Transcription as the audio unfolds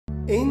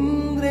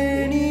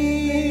Indreni.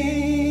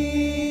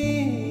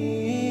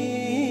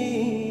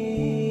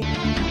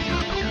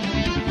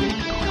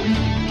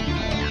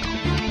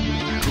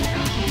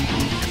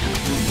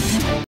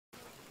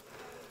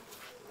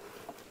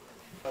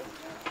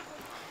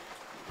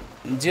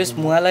 जस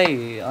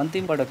मुवालाई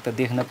अन्तिम पटक त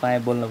देख्न पाएँ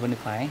बोल्न पनि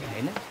पाएँ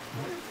हैन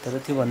तर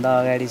त्यो भन्दा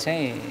अगाडि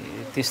चाहिँ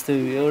त्यस्तो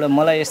एउटा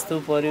मलाई यस्तो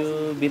पर्यो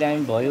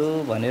बिरामी भयो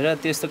भनेर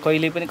त्यस्तो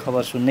कहिले पनि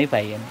खबर सुन्नै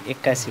पाइएन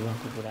 81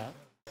 को कुरा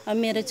हो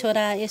मेरो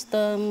छोरा यस्तो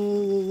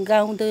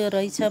गाउँदो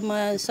रहेछ म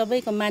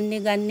सबैको मान्ने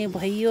गान्ने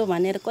भइयो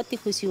भनेर कति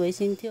खुसी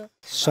भइसिन्थ्यो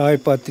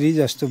सयपत्री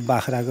जस्तो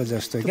बाख्राको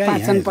जस्तो क्या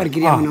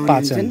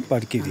पाचन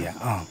प्रक्रिया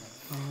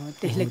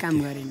त्यसले काम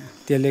गरेन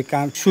त्यसले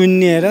काम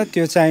सुन्निएर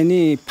त्यो चाहिँ नि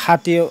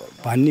फाट्यो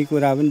भन्ने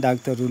कुरा पनि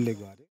डाक्टरहरूले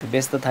गरे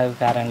व्यस्तताको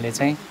कारणले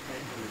चाहिँ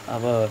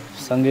अब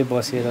सँगै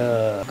बसेर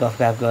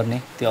गफगाफ गर्ने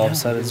त्यो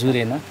अवसर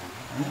जुरेन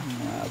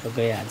अब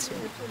गइहाल्छ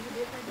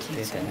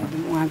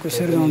उहाँको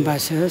स्वर्गमा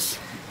बास होस्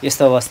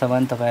यस्तो अवस्थामा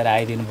पनि तपाईहरु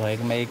आइदिनु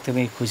भएकोमा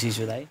एकदमै खुसी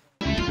छु दाइ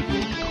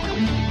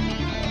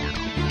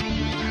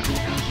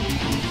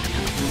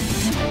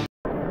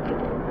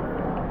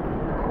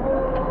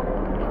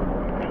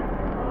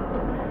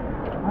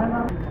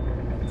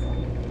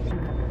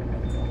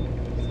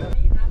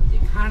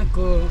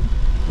खानको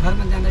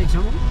घरमा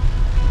जाँदैछौँ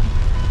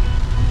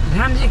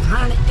रामजी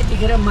खान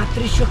यतिखेर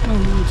मातृशोकमा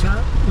हुनुहुन्छ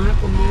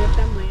उहाँको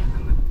ममता माया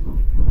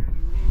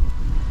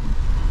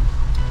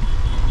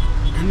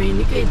हामी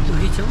निकै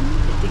दुखी छौँ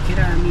यतिखेर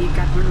हामी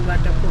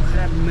काठमाडौँबाट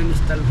पोखरा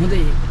विमानस्थल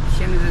हुँदै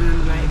सानो जान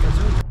लागेका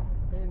छौँ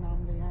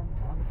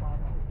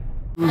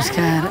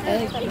नमस्कार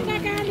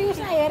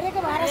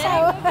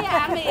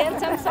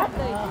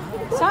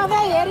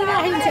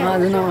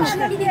हजुर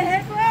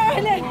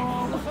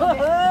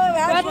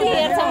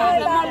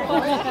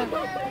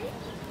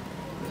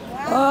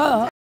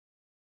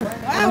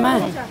आमा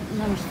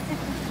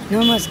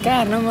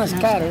नमस्कार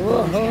नमस्कार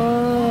ओहो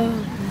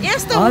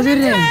यस्तो हजुर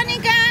अनि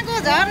कहाँको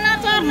झर्ना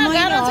चर्न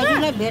गाह्रो छ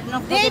भेट्न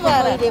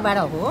खोजेबाट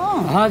हो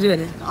हजुर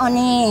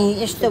अनि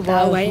यस्तो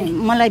भयो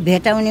मलाई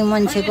भेटाउने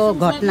मान्छेको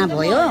घटना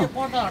भयो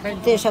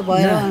त्यसो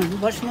भएर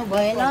बस्नु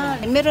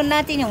भएन मेरो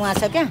नातिनी उहाँ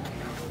छ क्या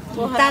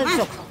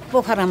तालचोक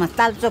पोखरामा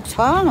तालचोक छ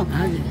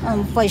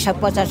पैसा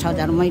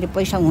 50,000 मैले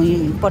पैसा उही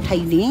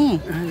पठाइदिएँ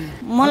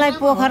मलाई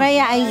पोखरै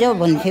आइजाऊ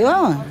भन्थ्यो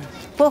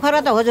पोखरा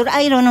त हजुर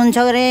आइरहनुहुन्छ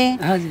अरे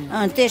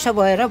त्यसो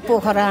भएर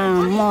पोखरा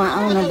म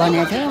आउन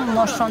भनेको थिएँ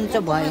म सन्चो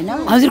भएन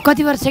हजुर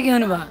कति वर्षकी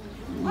हुनुभयो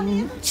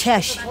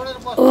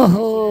 86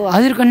 ओहो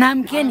हजुरको नाम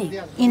के नि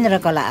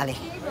इन्द्रकला आले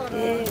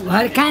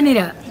घर कहाँनिर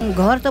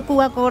घर त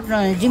कुवाकोट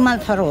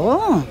जिमालथर हो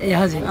ए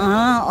हजुर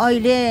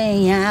अहिले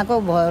यहाँ आएको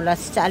भयो होला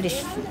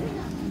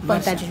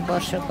 45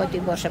 वर्ष कति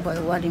वर्ष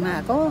भयो वालिङमा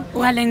आएको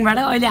वालिङबाट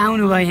अहिले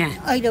आउनुभयो यहाँ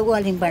अहिले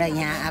वालिङबाट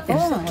यहाँ आएको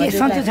के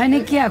सन्चो छैन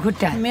के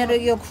खुट्टा मेरो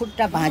यो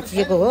खुट्टा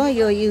भाँचिएको हो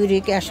यो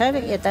युरिक एसिड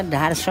यता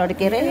ढाड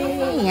सड्केर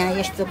यहाँ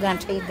यस्तो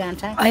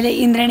गाँठा अहिले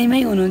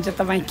इन्द्रणीमै हुनुहुन्छ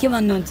तपाईँ के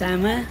भन्नुहुन्छ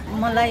आमा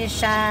मलाई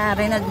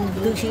साह्रै नै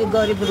दुखी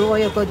गरिब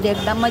रोएको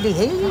देख्दा मैले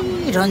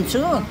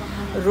हेरिरहन्छु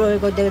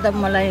रोएको देख्दा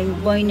मलाई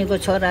बहिनीको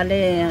छोराले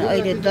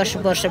अहिले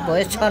 10 वर्ष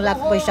भयो 6 लाख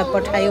पैसा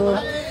पठायो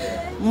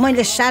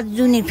मैले 7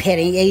 जुनी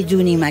फेरेँ यही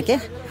जुनीमा के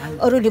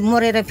अरूले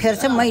मरेर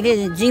फेर्छ मैले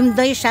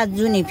जिम्दै 7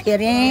 जुनी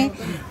फेरेँ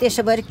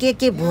त्यसो भएर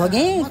के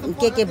भोगेँ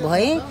के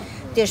भएँ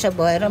त्यसो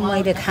भएर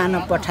मैले खाना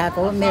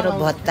पठाएको मेरो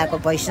भत्ताको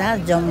पैसा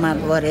जम्मा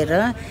गरेर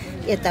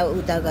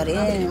यताउता गरेँ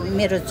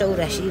मेरो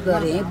 84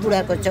 गरेँ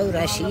बुढाको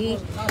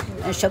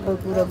 84 सबै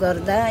कुरो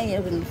गर्दा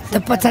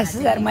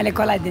 50,000 मैले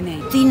कसलाई दिने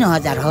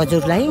 3,000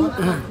 हजुरलाई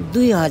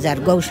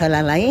 2,000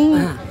 गौशालालाई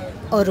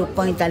अरू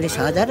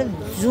 45,000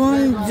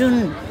 जुन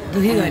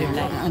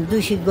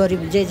दुखी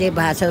गरिब जे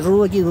भएको छ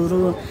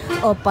रोगीहरू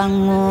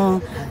अपाङ्गो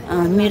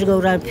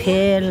मृगौरा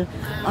फेल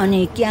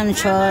अनि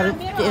क्यान्सर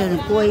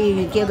कोही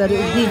के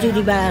गर्यो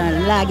बिजुलीमा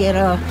लागेर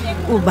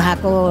ऊ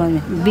भएको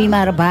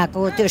बिमार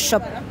भएको त्यो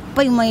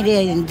सबै मैले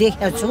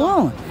देखेको छु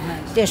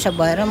त्यसो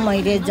भएर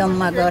मैले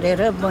जम्मा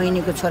गरेर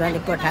बहिनीको छोराले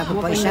पठाएको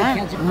पैसा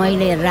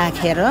मैले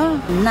राखेर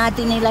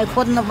नातिनीलाई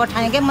खोज्न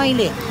पठाएँ क्या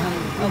मैले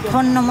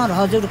फोन नम्बर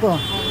हजुरको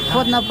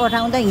खोज्न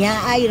पठाउँदा यहाँ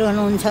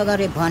आइरहनुहुन्छ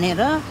गरे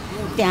भनेर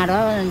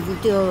त्यहाँबाट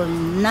त्यो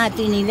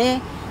नातिनीले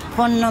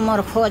फोन नम्बर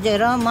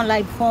खोजेर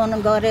मलाई फोन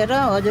गरेर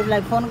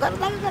हजुरलाई फोन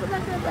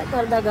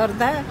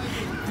गर्दा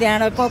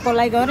त्यहाँबाट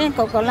कोकोलाई गरेँ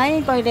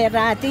कोकोलाई कहिले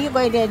राति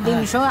कहिले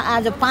दिउँसो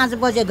आज 5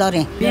 बजे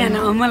गरेँ बिहान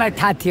मलाई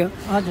थाहा थियो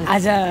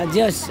आज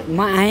जस म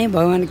आएँ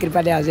भगवान्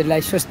कृपाले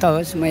हजुरलाई स्वस्थ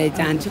होस् म यही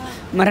चाहन्छु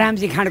म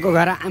रामजी खाँडको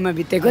घर आमा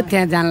बितेको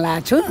त्यहाँ जान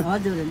लागेको छु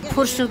हजुर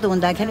फुर्सद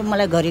हुँदाखेरि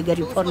मलाई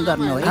घरिघरि फोन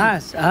गर्नु है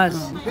हस्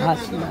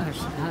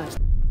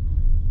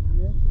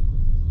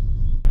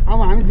अब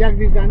हामी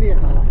ज्याग्दी जाने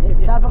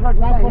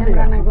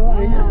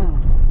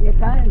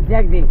यता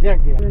ज्याग्दी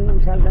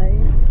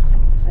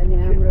अनि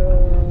हाम्रो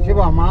शिव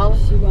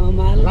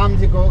हमाल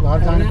रामजीको घर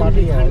जाने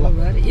बाटो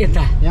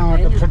यता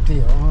यहाँबाट छुट्टी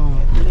हो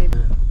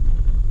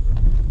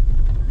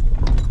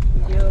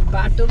यो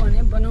बाटो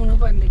भने बनाउनु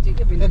पर्ने चाहिँ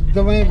के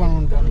एकदमै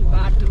बनाउनु पर्ने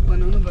बाटो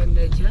बनाउनु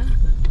पर्ने छ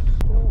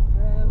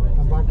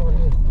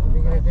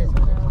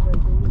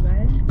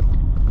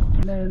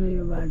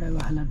यो बाटाको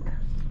हालत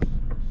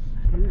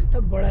हेर्नुहोस् त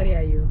बढारी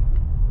आयो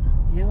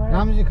यहाँबाट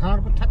रामजी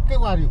खाँडको ठ्याक्कै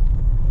पारी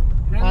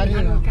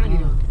कहाँनिर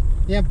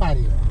यहाँ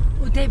पारी हो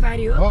उतै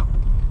पारी हो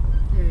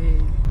ए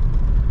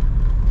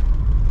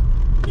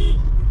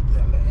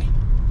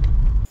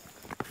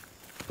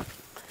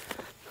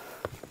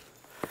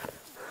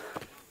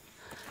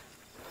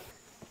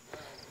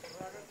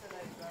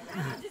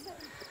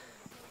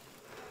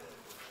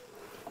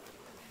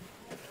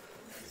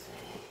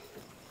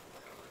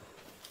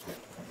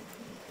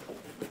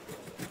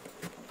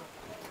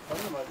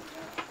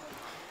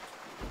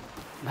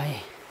भाइ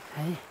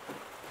है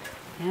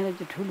यहाँ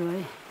चाहिँ ठुलो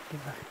है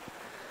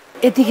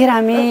यतिखेर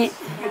हामी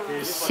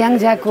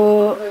स्याङ्जाको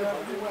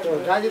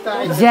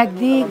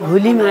ज्याग्दी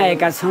घुलीमा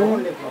आएका छौँ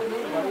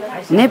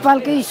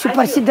नेपालकै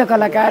सुप्रसिद्ध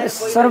कलाकार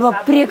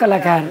सर्वप्रिय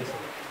कलाकार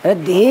र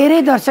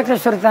धेरै दर्शक र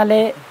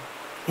श्रोताले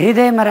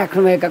हृदयमा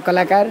राख्नुभएका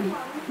कलाकार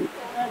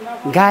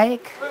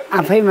गायक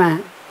आफैमा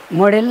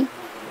मोडेल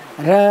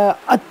र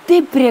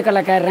अति प्रिय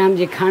कलाकार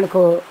रामजी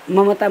खाँडको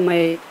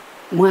ममतामय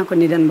उहाँको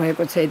निधन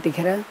भएको छ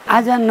यतिखेर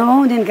आज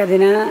 9औं दिनका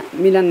दिन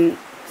मिलन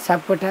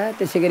सापकोटा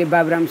त्यसै गरी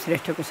बाबुराम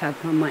श्रेष्ठको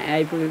साथमा म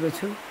आइपुगेको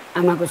छु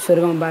आमाको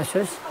स्वर्गमा बास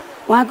होस्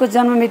उहाँको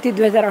जन्म मिति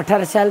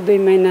 2018 साल 2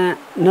 महिना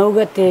 9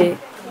 गते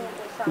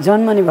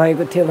जन्मने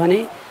भएको थियो भने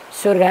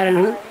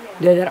स्वर्गारोहण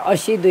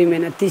 2080 2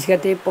 महिना 30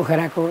 गते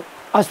पोखराको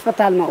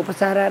अस्पतालमा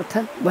उपचारार्थ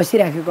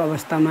बसिराखेको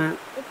अवस्थामा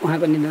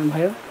उहाँको निधन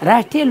भयो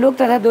राष्ट्रिय लोक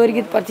तथा दोहोरी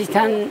गीत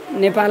प्रतिष्ठान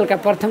नेपालका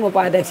प्रथम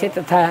उपाध्यक्ष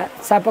तथा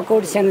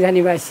सापकोट स्याङ्जा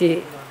निवासी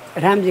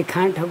रामजी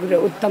खाँड ठकुरी र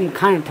उत्तम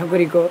खाँड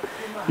ठकुरीको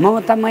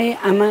ममतामय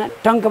आमा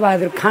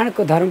टङ्कबहादुर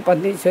खाँडको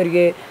धर्मपत्नी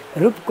स्वर्गीय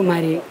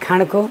रूपकुमारी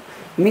खाँडको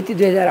मिति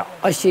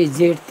 2080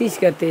 जेठ 30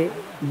 गते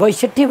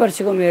 62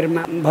 वर्षको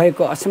उमेरमा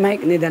भएको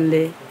असामयिक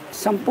निधनले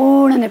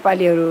सम्पूर्ण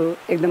नेपालीहरू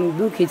एकदम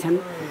दुखी छन्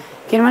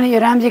किनभने यो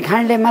रामजी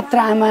खाँडले मात्र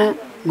आमा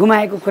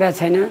गुमाएको कुरा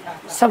छैन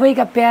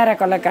सबैका प्यारा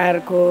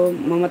कलाकारको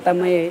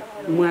ममतामय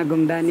मुवा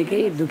गुम्दा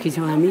निकै दुखी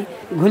छौँ हामी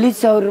घुली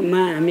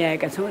चौरमा हामी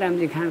आएका छौँ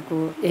रामजी खाँडको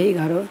यही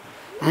घर हो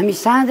हामी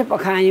साँझ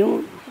पख आयौँ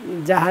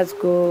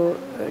जहाजको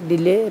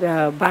डिले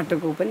र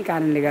बाटोको पनि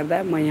कारणले गर्दा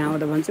म यहाँ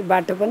आउँदा भन्छु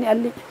बाटो पनि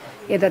अलि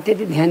यता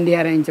त्यति ध्यान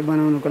दिएर हिँड्छ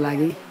बनाउनुको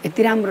लागि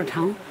यति राम्रो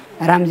ठाउँ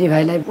रामजी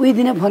भाइलाई उही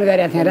दिन फोन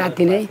गरेको थिएँ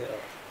राति नै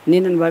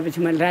निधन भएपछि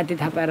मैले राति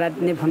थाहा पाएर राति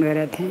नै फोन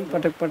गरेको थिएँ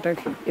पटक पटक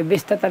यो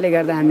व्यस्तताले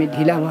गर्दा हामी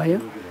ढिला भयो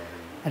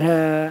र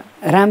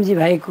रामजी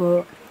भाइको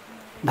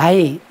भाइ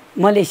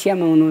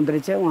मलेसियामा हुनुहुँदो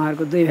रहेछ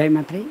उहाँहरूको 2 भाइ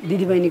मात्रै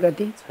दिदीबहिनी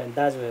कति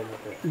दाजुभाइ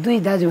 2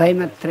 दाजुभाइ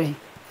मात्रै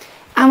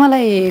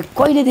आमालाई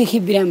कहिलेदेखि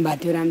बिराम भएको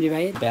थियो रामजी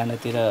भाइ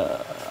बिहानतिर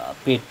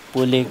पेट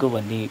पोलेको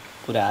भन्ने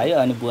कुरा आयो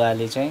अनि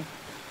बुवाले चाहिँ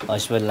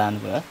हस्पिटल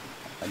लानुभयो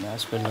अनि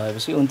हस्पिटल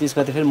लगेपछि 29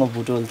 गते फेरि म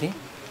बुटोल थिएँ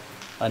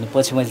अनि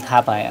पछि मैले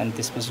थाहा पाएँ अनि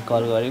त्यसपछि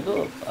कल गरेको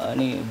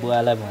अनि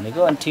बुवालाई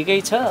भनेको अनि ठिकै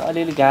छ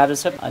अलिअलि गाह्रो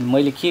छ अनि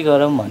मैले के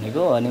गरौँ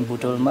भनेको अनि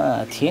बुटोलमा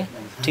थिएँ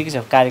ठिकै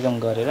छ कार्यक्रम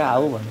गरेर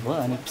आऊ भन्नुभयो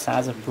अनि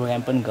साँझ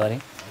प्रोग्राम पनि गरेँ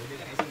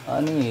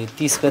अनि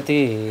 30 गते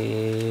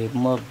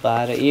म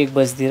 12-1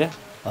 बजीतिर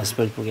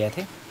हस्पिटल पुगेको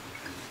थिएँ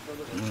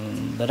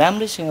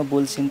राम्रैसँग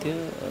बोल्छिन्थ्यो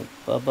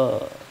अब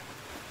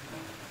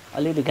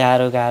अलिअलि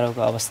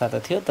गाह्रोको अवस्था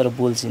त थियो तर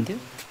बोल्छिन्थ्यो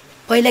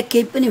पहिला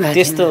केही पनि भएको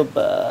त्यस्तो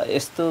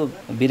यस्तो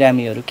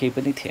बिरामीहरू केही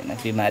पनि थिएन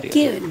बिमारीहरू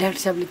के डाक्टर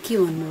साहबले के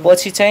भन्नु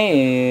पछि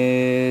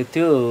चाहिँ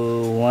त्यो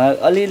उहाँ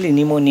अलिअलि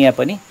निमोनिया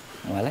पनि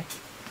उहाँलाई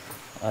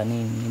अनि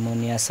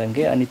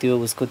निमोनियासँगै अनि त्यो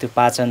उसको त्यो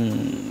पाचन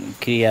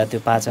क्रिया त्यो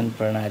पाचन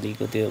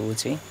प्रणालीको त्यो ऊ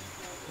चाहिँ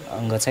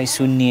अङ्ग चाहिँ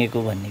सुन्निएको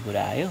भन्ने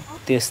कुरा आयो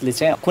त्यसले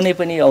चाहिँ कुनै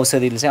पनि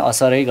औषधिले चाहिँ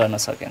असरै गर्न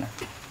सकेन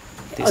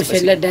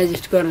औषधिलाई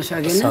डाइजेस्ट गर्न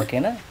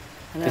सकेन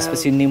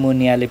त्यसपछि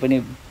निमोनियाले पनि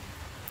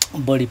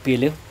बढी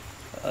पेल्यो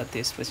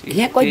त्यसपछि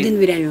यहाँ कति दिन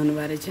बिरामी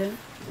हुनुभएको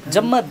रहेछ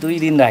जम्मा 2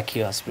 दिन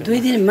राखियो हस्पिटल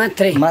 2 दिन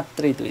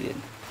मात्रै 2 दिन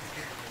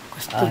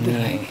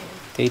अनि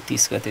त्यही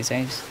 30 गते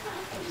चाहिँ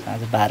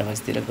आज 12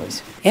 बजीतिर गएछ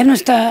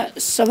हेर्नुहोस् त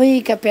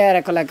सबैका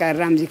प्यारा कलाकार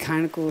रामजी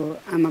खाँडको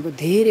आमाको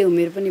धेरै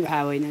उमेर पनि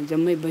भएको होइन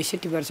जम्मै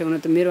 62 वर्ष हुन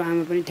त मेरो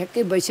आमा पनि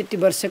ठ्याक्कै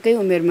 62 वर्षकै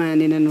उमेरमा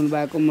निधन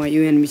हुनुभएको म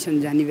युएन मिसन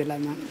जाने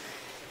बेलामा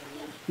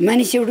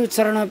मानिस एउटा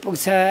चरणमा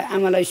पुग्छ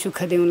आमालाई सुख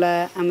दिउँला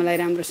आमालाई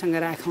राम्रोसँग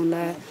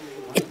राखौँला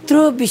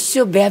यत्रो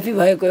विश्वव्यापी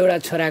भएको एउटा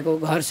छोराको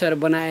घरसर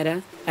बनाएर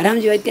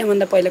रामजी भाइ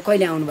त्यहाँभन्दा पहिला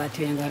कहिले आउनु भएको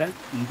थियो यहाँ घर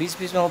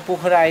बिचबिचमा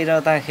पोखरा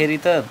आइरहँदाखेरि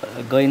त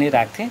गइ नै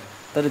राख्थेँ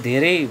तर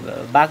धेरै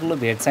बाक्लो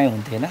भेट चाहिँ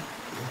हुन्थेन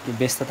त्यो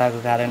व्यस्तताको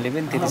कारणले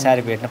पनि त्यति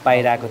साह्रो भेट्न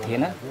पाइरहेको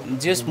थिएन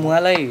जस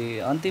मुहालाई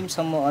अन्तिम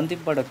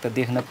पटक त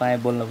देख्न पाएँ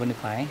बोल्न पनि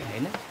पाएँ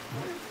होइन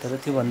तर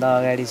त्योभन्दा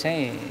अगाडि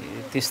चाहिँ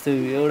त्यस्तो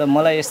एउटा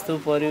मलाई यस्तो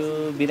पर्यो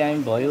बिरामी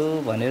भयो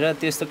भनेर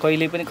त्यस्तो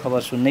कहिल्यै पनि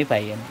खबर सुन्नै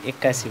पाइएन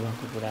 81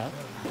 भएको कुरा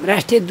हो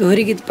राष्ट्रिय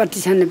दोहोरी गीत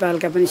प्रतिष्ठान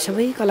नेपालका पनि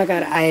सबै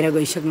कलाकार आएर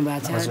गइसक्नु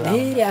भएको छ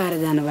धेरै आएर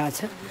जानुभएको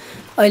छ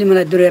अहिले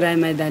मलाई दुर्गा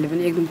रायमाई दाले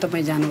पनि एकदम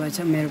तपाईँ जानुभएको छ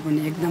मेरो पनि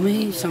एकदमै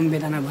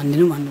संवेदना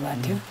भनिदिनु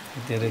भन्नुभएको थियो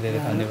धेरै धेरै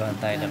धन्यवाद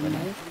दाइलाई पनि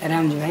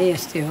रामजी भाइ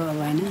यस्तै हो अब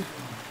होइन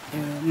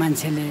यो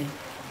मान्छेले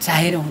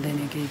चाहेर हुँदैन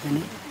केही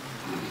पनि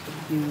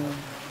यो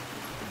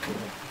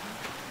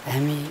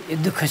हामी यो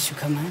दुःख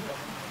सुखमा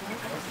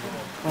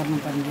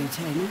पर्नुपर्ने रहेछ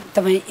होइन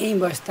तपाईँ यहीँ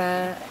बस्दा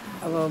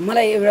अब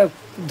मलाई एउटा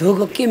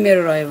धोको के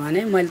मेरो रह्यो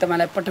भने मैले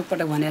तपाईँलाई पटक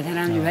पटक भनेको थिएँ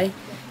रामजी भाइ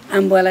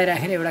आम्बुवालाई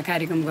राखेर एउटा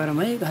कार्यक्रम गरौँ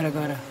है घर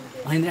गएर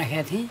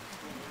भनिराखेको थिएँ।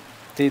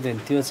 त्यही त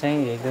त्यो चाहिँ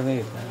एकदमै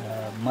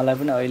मलाई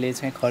पनि अहिले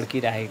चाहिँ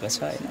खड्किरहेको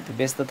छ होइन। त्यो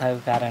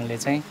व्यस्तताको कारणले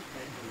चाहिँ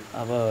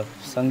अब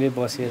सँगै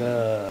बसेर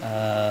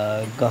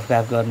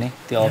गफगाफ गर्ने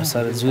त्यो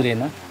अवसर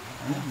जुरेन,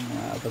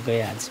 अब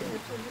गइहाल्छ।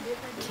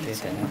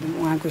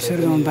 उहाँको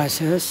स्वर्गमा बास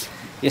होस्।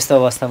 यस्तो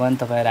अवस्थामा पनि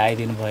तपाईँहरू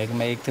आइदिनु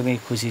भएकोमा एकदमै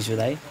खुसी छु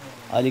दाइ।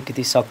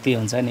 अलिकति शक्ति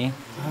हुन्छ नि,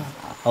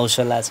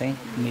 हौसला चाहिँ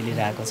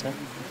मिलिरहेको छ।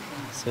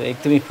 सो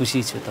एकदमै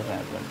खुसी छु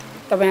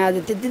तपाईँहरूप्रति। तपाईँ आज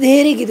त्यति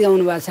धेरै गीत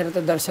गाउनु भएको छ र त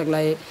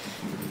दर्शकलाई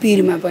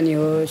पिरमा पनि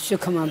हो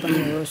सुखमा पनि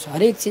होस्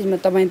हरेक चिजमा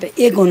तपाईँ त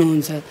एक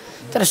हुनुहुन्छ।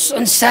 तर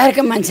संसारका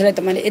मान्छेलाई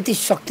तपाईँले यति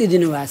शक्ति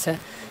दिनुभएको छ,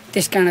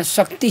 त्यस कारण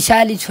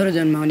शक्तिशाली छोरो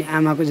जन्माउने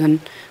आमाको झन्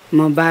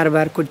म बार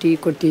बार कोटी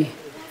कोटी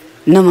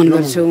नमन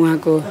गर्छु।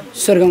 उहाँको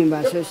स्वर्गमा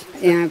बास होस्।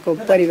 यहाँको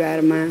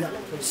परिवारमा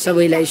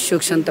सबैलाई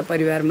सुख सन्त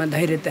परिवारमा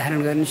धैर्य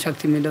धारण गर्ने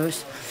शक्ति मिलोस्।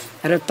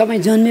 र तपाईँ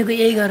जन्मेको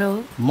यही घर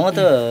हो? म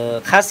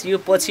त खास यो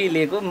पछि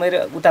लिएको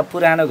मेरो उता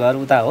पुरानो घर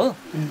उता हो,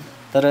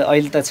 तर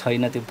अहिले त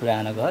छैन त्यो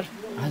पुरानो घर।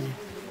 हजुर।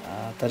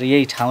 तर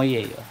यही ठाउँ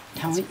यही हो।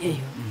 ठाउँ यही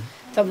हो।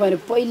 तपाईँहरू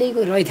पहिल्यैको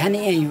रैथाने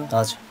यही हो?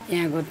 हजुर।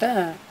 यहाँको त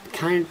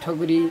खाँड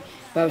ठकुरी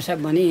व्यवसाय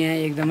भने यहाँ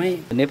एकदमै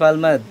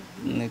नेपालमा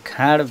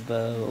खाँड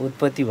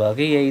उत्पत्ति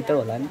भएकै यही त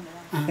होला नि।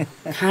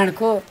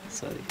 खाँडको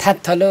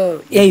थात्थलो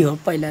यही हो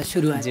पहिला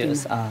सुरुवात।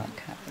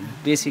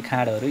 बेसी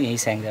खाँडहरू यही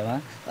स्याङ्जामा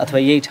अथवा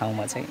यही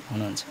ठाउँमा चाहिँ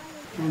हुनुहुन्छ।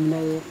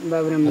 हामीलाई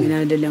बाबुराम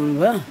भिनाले ल्याउनु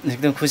भयो,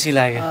 एकदम खुसी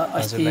लाग्यो।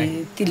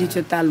 अस्ति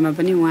तिलिचो तालमा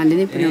पनि उहाँले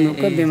नै पुर्याउनु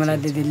भयो, बेमला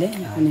दिदीले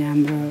अनि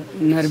हाम्रो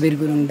नरवीर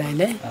गुरुङ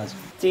दाइले।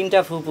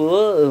 तिनवटा फुपू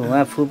हो,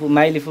 उहाँ फुपू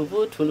माइली फुपू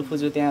ठुलो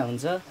फुजू त्यहाँ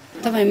हुन्छ।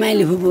 तपाईँ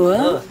माइली फुपू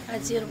हो?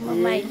 हजुर म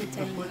माइली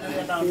चाहिँ।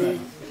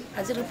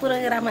 हजुर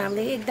प्रोग्राम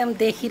हामीले एकदम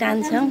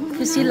देखिरहन्छौँ,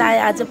 खुसी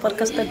लाग्यो आज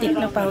प्रकष्ट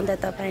देख्न पाउँदा।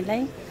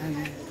 तपाईँलाई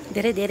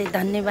धेरै धेरै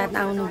धन्यवाद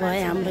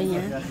आउनुभयो हाम्रो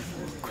यहाँ,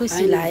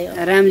 खुसी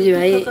लाग्यो। रामजी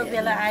भाइ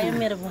बेला आयो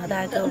मेरो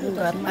भदाको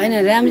घरमा। होइन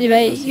रामजी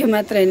भाइ यो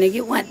मात्र होइन कि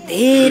उहाँ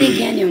धेरै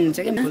ज्ञानी हुनुहुन्छ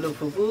कि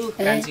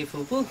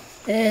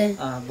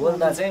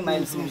बोल्दा चाहिँ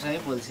माइली फुपूसँगै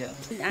बोल्छ।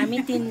 हामी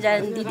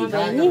तिनजना दिदी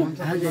बहिनी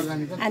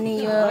अनि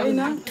यो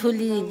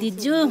ठुली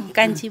दिजु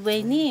कान्छी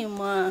बहिनी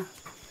म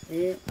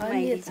यहाँ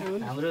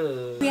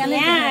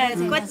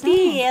कति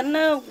हेर्न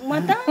म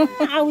त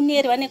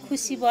आउने भने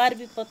खुसी भएर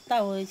विपत्ता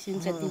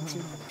होइसिन्छ दिन्छु।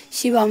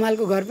 शिव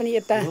हमालको घर पनि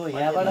यता,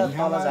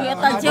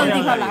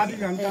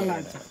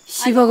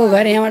 शिवको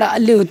घर यहाँबाट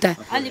अलि उता,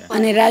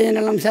 अनि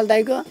राजेन्द्र लम्साल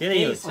दाईको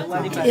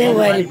ए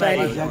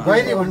वरिपरि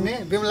गैरी भन्ने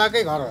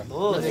बिमलाकै घर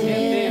हो।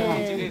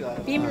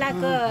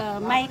 बिमलाको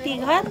माइती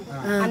घर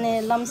अनि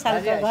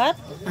लम्सालको घर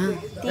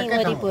त्यही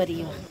वरिपरि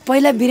हो।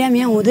 पहिला बिरामी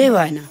यहाँ हुँदै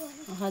भएन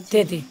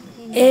त्यति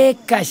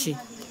एक्कासी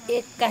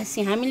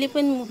हामीले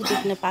पनि मुख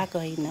देख्न पाएको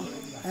होइन।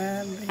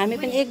 हामी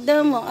पनि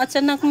एकदम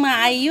अचानकमा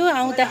आइयो,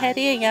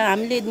 आउँदाखेरि यहाँ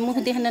हामीले मुख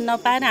देख्न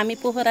नपाएर हामी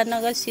पोखरा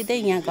नगर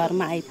सिधै यहाँ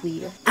घरमा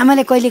आइपुग्यो।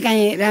 आमाले कहिले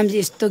काहीँ रामजी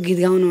यस्तो गीत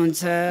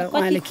गाउनुहुन्छ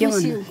उहाँले के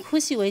भन्नु?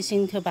 खुसी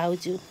भइसिन्थ्यो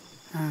भाउजू,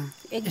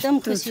 एकदम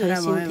खुसी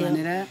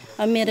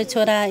भइसिन्थ्यो। मेरो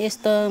छोरा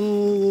यस्तो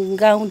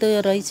गाउँदो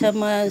रहेछ,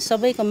 म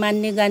सबैको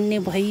मान्ने गान्ने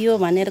भइयो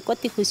भनेर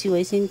कति खुसी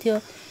भइसिन्थ्यो।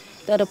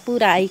 तर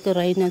पुरा आएको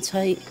रहेनछ।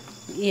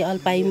 यी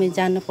अल्पाइमा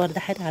जानु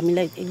पर्दाखेरि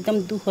हामीलाई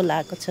एकदम दुःख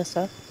लागेको छ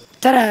सर।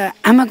 तर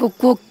आमाको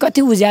कोख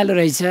कति उज्यालो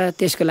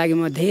रहेछ, त्यसको लागि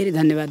म धेरै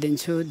धन्यवाद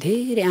दिन्छु।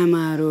 धेरै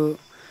आमाहरू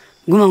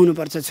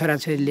गुमाउनुपर्छ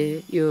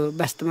छोराछोरीले, यो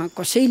वास्तवमा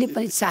कसैले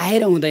पनि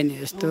चाहेर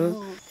हुँदैन यस्तो।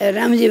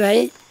 रामजी भाइ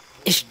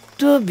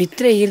यस्तो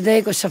भित्र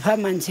हृदयको सफा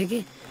मान्छे कि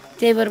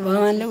त्यही भएर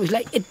भगवान्ले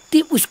उसलाई यति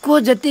उसको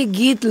जति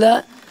गीत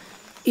ल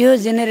यो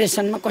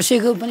जेनेरेसनमा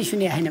कसैको पनि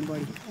सुने छैन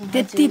बढी,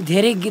 त्यति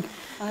धेरै गीत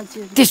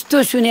त्यस्तो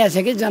सुनेको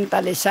छ कि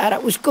जनताले सारा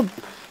उसको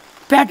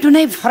प्याटु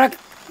नै फरक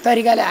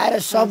तरिकाले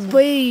आएर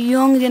सबै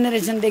यङ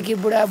जेनेरेसनदेखि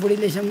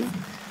बुढाबुढीलेसम्म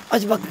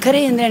अझ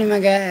भर्खरै इन्द्रेणीमा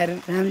गएर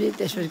रामजी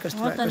त्यसपछि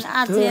कस्तो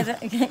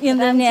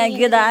इन्द्रेणी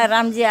गीत आयो,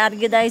 रामजी आएर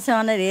गीत आइछ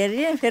भनेर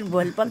हेरेँ, फेरि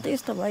भोलिपल्ट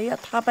यस्तो भयो,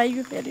 थाहा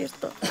पाइयो फेरि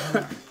यस्तो।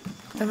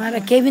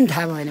 तपाईँलाई केही पनि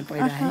थाहा भएन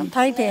पहिला?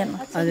 थाहै थिएन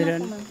हजुर।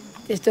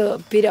 त्यस्तो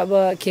फेरि अब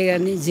के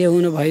गर्ने, जे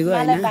हुनु भइगयो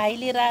होइन।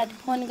 भाइले रात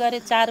फोन गरे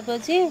 4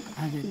 बजे,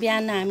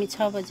 बिहान हामी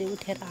 6 बजे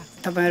उठेर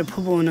आएको। तपाईँहरू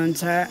फुपू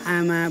हुनुहुन्छ,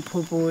 आमा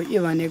फुपू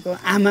यो भनेको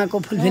आमाको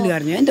फुलफिल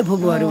गर्ने हो नि त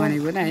फुपूहरू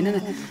भनेको त होइन।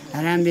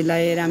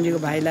 रामजीलाई रामजीको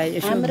भाइलाई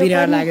यसो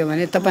बिरह लाग्यो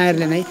भने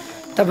तपाईँहरूले नै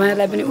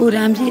तपाईँहरूलाई पनि ऊ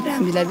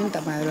रामजीलाई पनि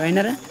तपाईँहरू होइन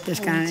र, त्यस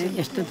कारण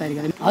यस्तो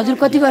तरिकाले। हजुर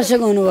कति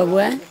वर्षको हुनुभयो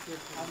बुवा?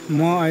 म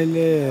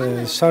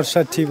अहिले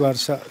 67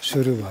 वर्ष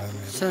सुरु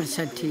भयो।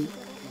 67।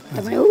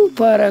 तपाईँ ऊ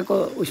परको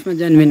उसमा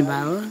जन्मिनु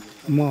भयो?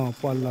 म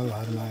पल्लो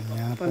घरमा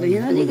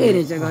यहाँ नजिकै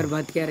रहेछ घर,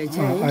 भत्किया रहेछ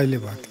अहिले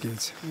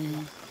भत्किएछ।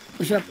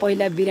 उसमा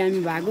पहिला बिरामी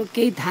भएको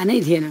केही थाहा नै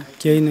थिएन?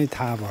 केही नै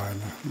थाहा भएन।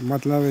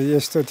 मतलब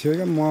यस्तो थियो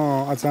कि म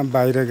अचानक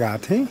बाहिर गएको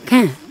थिएँ,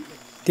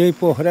 त्यही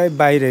पोखरै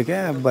बाहिर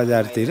क्या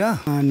बजारतिर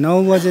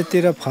 9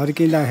 बजेतिर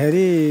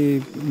फर्किँदाखेरि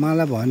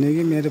मलाई भन्यो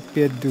कि मेरो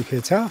पेट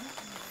दुखेछ।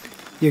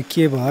 यो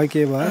के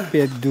भयो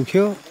पेट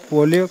दुख्यो,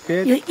 पोल्यो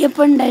पेट। यो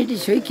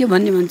एपेन्डाइटिस हो के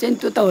भन्ने भन्छ नि,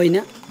 त्यो त होइन?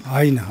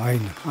 होइन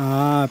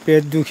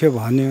पेट दुख्यो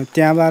भन्यो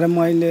त्यहाँबाट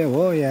मैले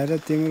हो हेर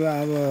तिम्रो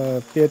अब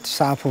पेट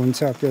साफ हुन्छ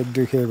पेट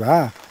दुख्यो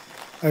भए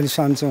अलि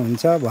सन्चो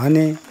हुन्छ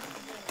भने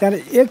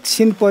त्यहाँबाट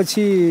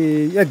एकछिनपछि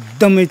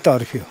एकदमै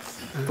तर्फ्यो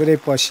पुरै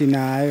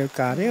पसिना आयो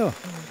कार्यो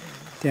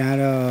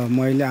त्यहाँबाट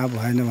मैले अब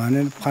भएन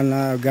भने फल्ना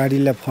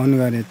गाडीलाई फोन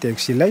गरेँ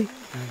ट्याक्सीलाई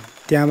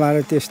त्यहाँबाट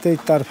त्यस्तै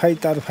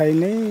तर्फाई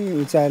नै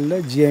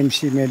उचालेर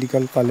जिएमसी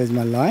मेडिकल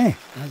कलेजमा लगाएँ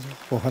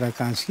पोखरा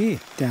कास्की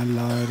त्यहाँ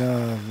लगेर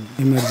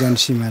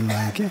इमर्जेन्सीमा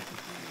लगाएँ क्या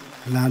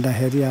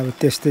लाँदाखेरि अब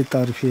त्यस्तै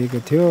तर्फिएको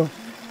थियो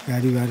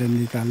गाडीबाट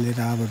निकालेर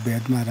अब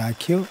बेडमा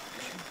राख्यो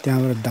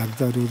त्यहाँबाट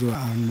डाक्टरहरू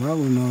आउनुभयो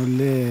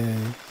उनीहरूले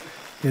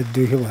पेट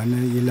दुख्यो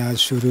भनेर इलाज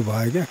सुरु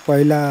भयो क्या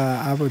पहिला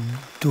अब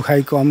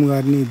दुखाइ कम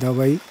गर्ने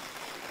दबाई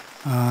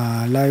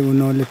लाई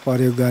उनीहरूले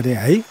प्रयोग गरे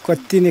है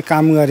कति नै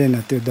काम गरेन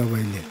त्यो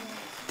दबाईले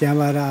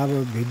त्यहाँबाट अब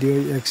भिडियो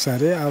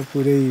एक्सरे अब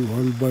पुरै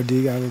होल बडी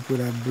अब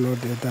पुरा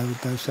ब्लड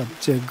यताउता सब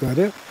चेक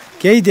गर्यो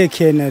केही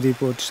देखिएन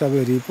रिपोर्ट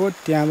सबै रिपोर्ट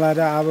त्यहाँबाट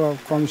अब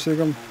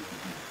कमसेकम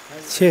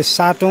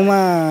 6-7औँमा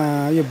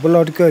यो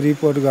ब्लडको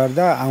रिपोर्ट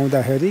गर्दा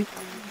आउँदाखेरि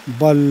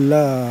बल्ल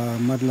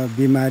मतलब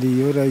बिमारी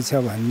यो रहेछ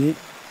भन्ने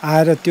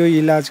आएर त्यो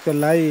इलाजको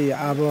लागि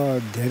अब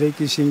धेरै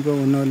किसिमको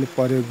उनीहरूले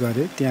प्रयोग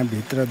गरे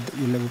त्यहाँभित्र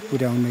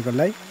पुर्याउनेको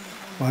लागि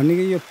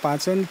भनेको यो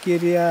पाचन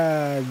क्रिया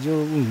जो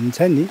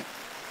हुन्छ नि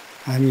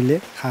हामीले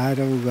खाएर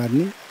उ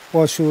गर्ने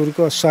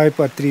पशुहरूको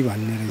सयपत्री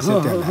भन्ने रहेछ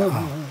त्यसलाई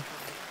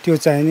त्यो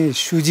चाहिँ नि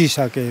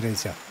सुजिसके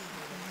रहेछ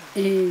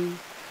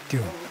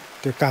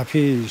त्यो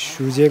काफी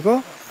सुजेको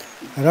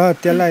र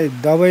त्यसलाई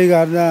दबाई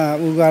गर्दा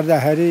उ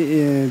गर्दाखेरि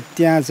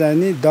त्यहाँ चाहिँ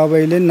नि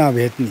दबाईले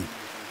नभेट्ने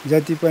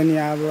जति पनि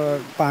अब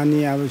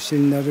पानी अब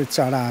सिन्धहरू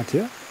चढाएको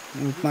थियो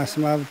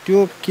उपमासमा अब त्यो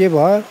के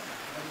भयो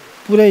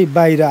पुरै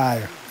बाहिर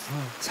आयो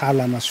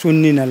छालामा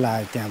सुन्निन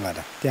लाग्यो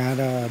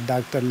त्यहाँबाट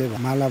डाक्टरले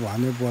मलाई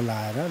भन्यो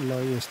बोलाएर ल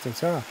यस्तो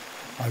छ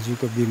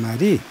हजुरको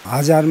बिमारी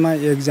 1000मा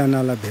 1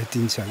 जनालाई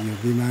भेटिन्छ यो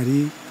बिमारी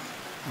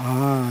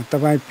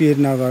तपाईँ पिर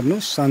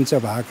नगर्नुहोस् सन्चो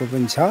भएको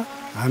पनि छ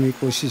हामी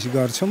कोसिस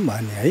गर्छौँ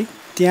भने है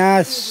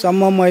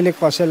त्यहाँसम्म मैले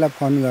कसैलाई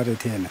फोन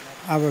गरेको थिएन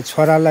अब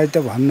छोरालाई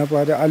त भन्न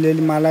पर्यो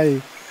अलिअलि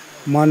मलाई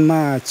मनमा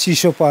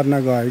चिसो पर्न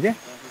गयो क्या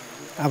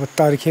अब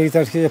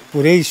तर्खे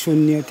पुरै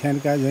सुन्नियो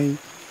थ्यान्का झैँ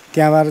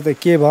त्यहाँबाट त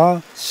के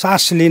भयो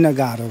सास लिन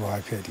गाह्रो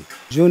भयो फेरि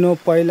जुन हो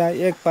पहिला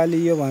एक पाली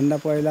योभन्दा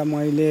पहिला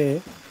मैले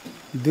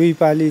 2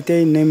 पाली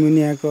त्यही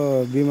निमोनियाको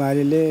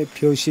बिमारीले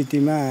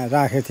फ्युसिटीमा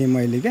राखेको थिएँ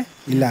मैले क्या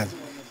इलाज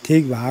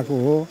ठिक भएको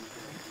हो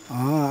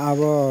अब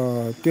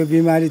त्यो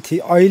बिमारी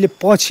थियो अहिले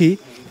पछि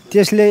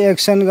त्यसले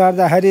एक्सन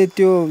गर्दाखेरि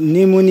त्यो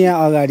निमोनिया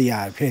अगाडि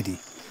आयो फेरि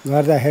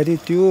गर्दाखेरि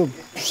त्यो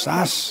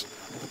सास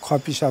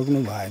खपिसक्नु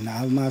भएन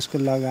अब मास्क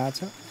लगाएको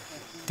छ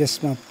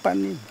त्यसमा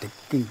पनि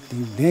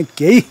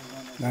केही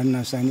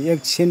गर्न सक्ने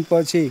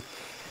एकछिनपछि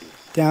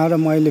त्यहाँबाट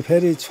मैले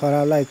फेरि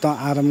छोरालाई त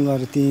आराम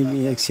गर तिमी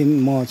एकछिन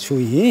म छु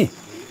यहीँ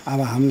अब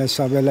हामीलाई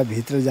सबैलाई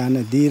भित्र जान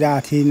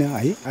दिइरहेको थिइनँ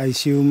है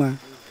आइसियुमा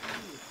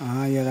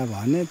एउटा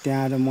भने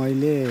त्यहाँबाट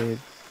मैले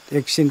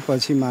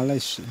एकछिनपछि मलाई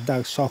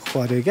सक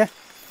पऱ्यो क्या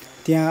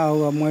त्यहाँ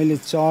अब मैले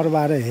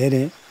चरबार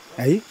हेरेँ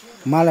है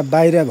मलाई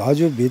बाहिर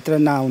हजुर भित्र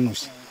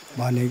नआउनुहोस्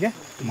भन्यो क्या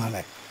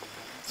मलाई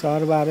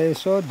चरबार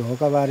यसो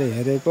ढोकाबार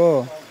हेरेको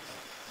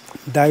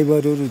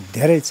ड्राइभरहरू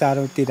धेरै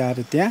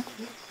चारौँतिरहरू त्यहाँ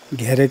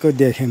घेरेको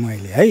देखेँ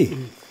मैले है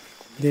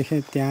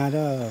देखेँ त्यहाँ र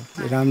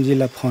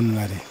रामजीलाई फोन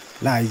गरेँ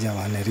ल आइज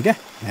भनेर क्या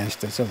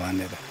यस्तो छ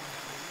भनेर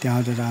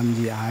त्यहाँबाट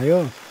रामजी आयो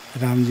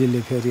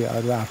रामजीले फेरि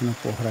अरू आफ्नो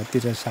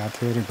पोखरातिर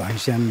साथीहरू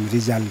घनश्याम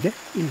रिजाल के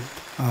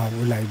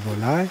उसलाई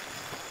बोलाए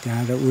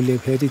त्यहाँबाट उसले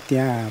फेरि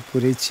त्यहाँ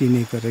पुरै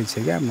चिनेको रहेछ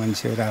क्या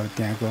मान्छेहरू अब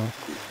त्यहाँको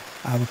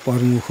अब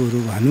प्रमुखहरू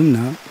भनौँ न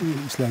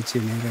उसलाई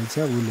चिनेको रहेछ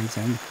उसले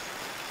चाहिँ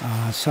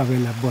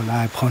सबैलाई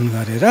बोलाए फोन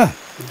गरेर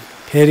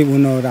फेरि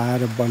उनीहरू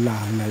आएर बल्ल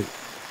हामीलाई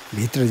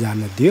भित्र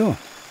जान दियो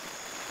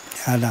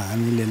त्यहाँबाट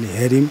हामीले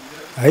हेऱ्यौँ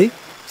है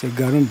चेक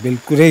गरौँ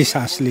बिल्कुलै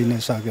सास लिन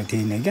सकेको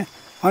थिएन क्या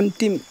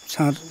अन्तिम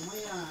क्षण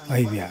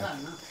भइबी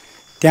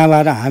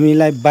त्यहाँबाट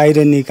हामीलाई बाहिर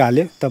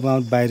निकाल्यो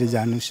तपाईँ बाहिर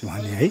जानुहोस्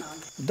भने है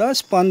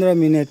 10-15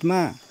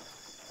 मिनटमा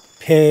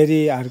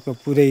फेरि अर्को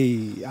पुरै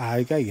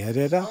आयो क्या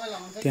घेरेर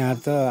त्यहाँ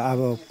त अब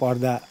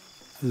पर्दा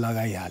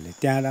लगाइहाल्यो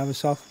त्यहाँ अब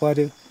सक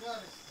पऱ्यो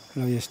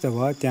र यस्तो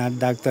भयो त्यहाँ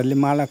डाक्टरले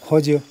मलाई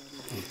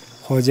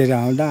खोजेर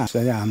आउँदा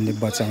हामीले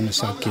बचाउन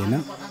सकिएन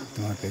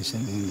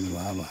पेसेन्ट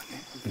भयो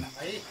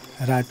भने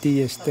राति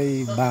यस्तै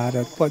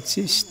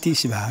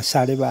 12:25-30 भए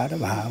 12:30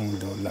 भए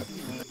आउँदो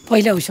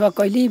पहिला उसो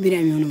कहिल्यै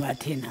बिरामी हुनुभएको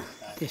थिएन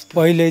त्यस्तो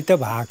पहिल्यै त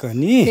भएको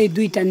नि त्यही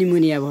 2टा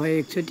निमोनिया भयो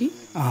एकचोटि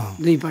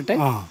 2 पटक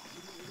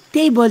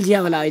त्यही बल्झिया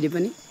होला अहिले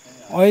पनि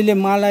अहिले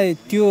मलाई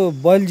त्यो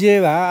बल्झिए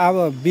भए अब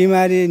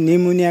बिमारी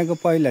निमोनियाको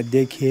पहिला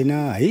देखिएन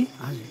है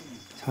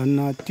छन्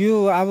त्यो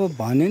अब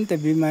भन्यो नि त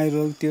बिमारी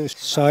रोग त्यो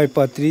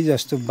सयपत्री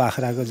जस्तो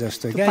बाख्राको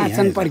जस्तो क्या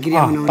पाचन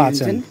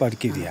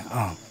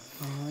प्रक्रिया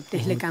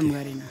त्यसले काम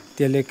गरेन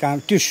त्यसले काम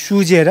त्यो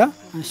सुजेर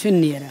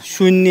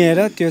सुन्निएर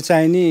त्यो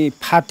चाहिँ नि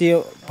फाट्यो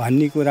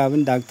भन्ने कुरा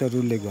पनि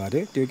डाक्टरहरूले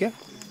गर्यो त्यो क्या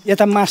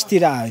यता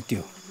मासतिर आयो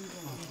त्यो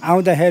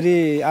आउँदाखेरि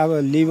अब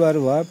लिभर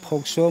भयो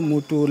फोक्सो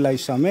मुटुलाई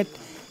समेत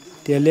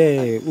त्यसले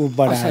ऊ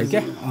बढायो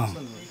क्या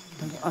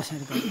असर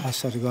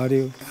असर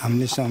गर्यो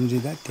हामीले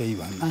सम्झिँदा त्यही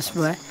भन्नु हस्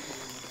भयो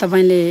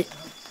तपाईँले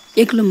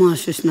एक्लो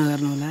महसुस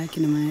नगर्नु होला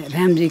किनभने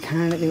रामजी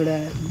खाँड एउटा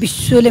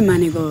विश्वले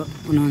मानेको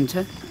हुनुहुन्छ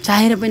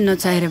चाहेर पनि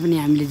नचाहेर पनि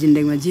हामीले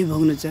जिन्दगीमा जे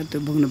भोग्नु छ त्यो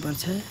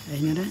भोग्नुपर्छ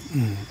होइन र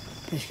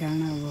त्यस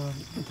कारण अब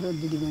यत्रो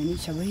दिदीबहिनी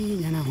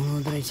सबैजना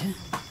हुनुहुँदो रहेछ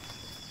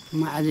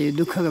म आज यो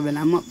दुःखको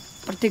बेला म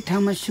प्रत्येक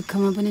ठाउँमा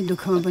सुखमा पनि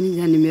दुःखमा पनि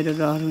जाने मेरो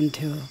रहर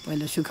हुन्थ्यो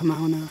पहिला सुखमा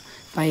आउन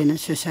पाएन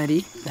सुसारी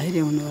धैर्य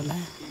हुनु होला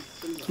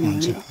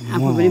किनभने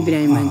आफू पनि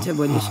बिरामी मान्छ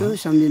भोलि यसो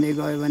सम्झिँदै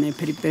गयो भने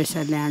फेरि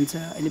प्रेसरले हान्छ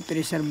अहिले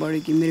प्रेसर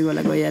बढ्यो कि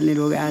मृगलाई गइहाल्ने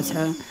रोग आएछ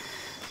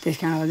त्यस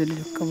कारण हजुरले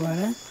ढुक्क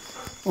भएर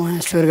उहाँ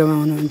स्वर्गमा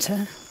हुनुहुन्छ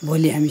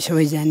भोलि हामी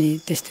सबै जाने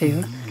त्यस्तै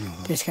हो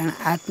त्यस कारण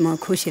आत्मा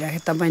खुसी राखे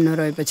तपाईँ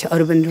नरहेपछि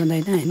अरू पनि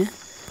रुँदैन होइन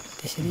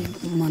त्यसरी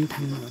मन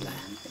थाम्नु होला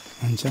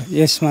हुन्छ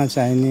यसमा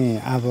चाहिँ नि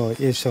अब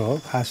यसो हो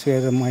खास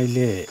गरेर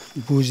मैले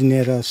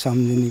बुझ्ने र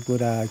सम्झिने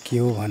कुरा के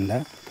हो भन्दा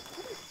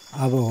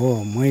अब हो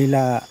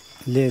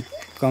महिलाले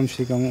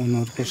कमसेकम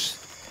उनीहरूको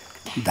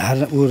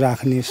ऊ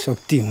राख्ने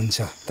शक्ति हुन्छ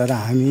तर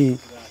हामी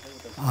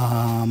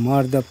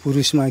मर्द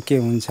पुरुषमा के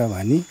हुन्छ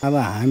भने अब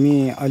हामी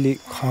अलिक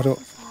खरो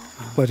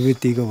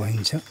प्रवृत्तिको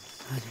भइन्छ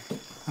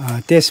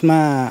त्यसमा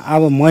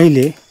अब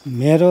मैले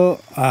मेरो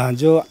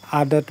जो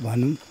आदत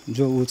भनौँ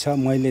जो ऊ छ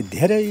मैले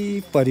धेरै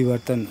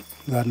परिवर्तन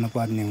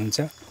गर्नुपर्ने हुन्छ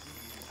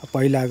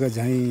पहिलाको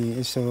झैँ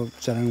यसो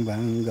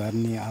चरङबाङ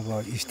गर्ने अब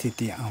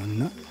स्थिति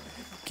आउन्न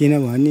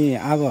किनभने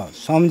अब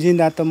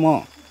सम्झिँदा त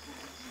म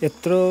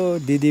यत्रो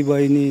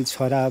दिदीबहिनी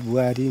छोरा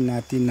बुहारी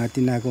नाति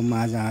नातिनाको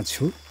माझमा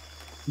छु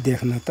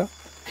देख्न त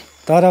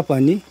तर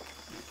पनि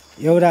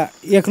एउटा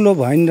एक्लो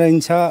भइन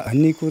रहन्छ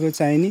भन्ने कुरो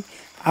चाहिँ नि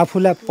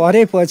आफूलाई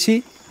परेपछि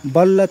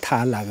बल्ल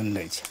थाहा लाग्ने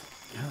रहेछ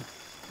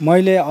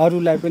मैले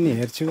अरूलाई पनि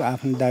हेर्छु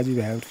आफ्नो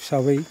दाजुभाइहरू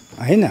सबै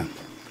होइन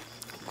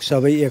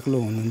सबै एक्लो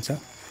हुनुहुन्छ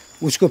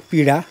उसको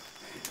पीडा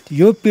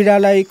यो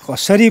पीडालाई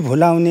कसरी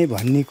भुलाउने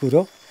भन्ने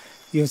कुरो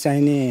यो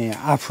चाहिँ नि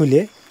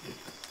आफूले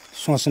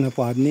सोच्न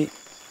पर्ने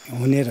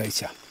हुने रहेछ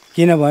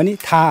किनभने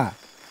थाहा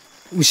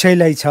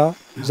उसैलाई छ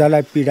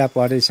जसलाई पीडा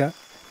परेछ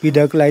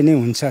पीडकलाई नै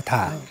हुन्छ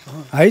थाहा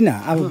होइन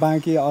अब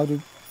बाँकी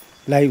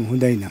अरूलाई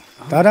हुँदैन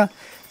तर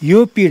यो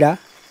पीडा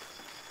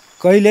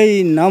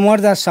कहिल्यै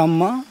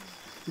नमर्दासम्म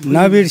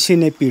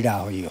नबिर्सिने पीडा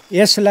हो यो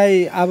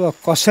यसलाई अब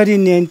कसरी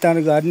नियन्त्रण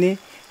गर्ने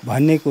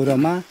भन्ने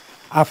कुरोमा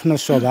आफ्नो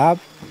स्वभाव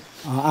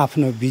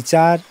आफ्नो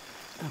विचार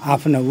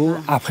आफ्नो ऊ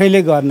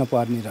आफैले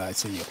गर्नुपर्ने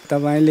रहेछ यो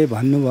तपाईँले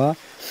भन्नुभयो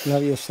ल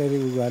यसरी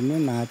उ गर्नु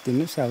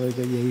नातिनु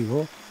सबैको यही हो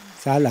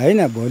चाल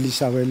होइन भोलि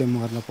सबैले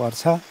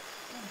मर्नुपर्छ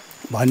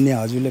भन्ने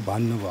हजुरले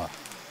भन्नुभयो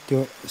त्यो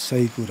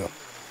सही कुरो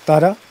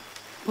तर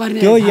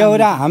त्यो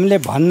एउटा हामीले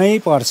भन्नै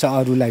पर्छ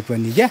अरूलाई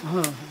पनि क्या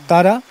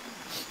तर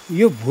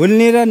यो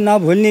भुल्ने र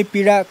नभुल्ने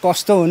पीडा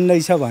कस्तो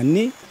हुँदैछ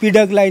भन्ने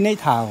पीडकलाई नै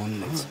थाहा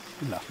हुँदैछ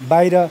ल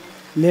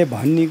बाहिरले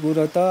भन्ने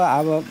कुरो त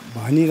अब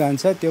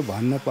भनिरहन्छ त्यो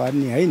भन्नु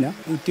पर्ने होइन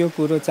त्यो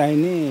कुरो चाहिँ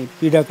नि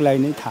पीडकलाई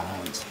नै थाहा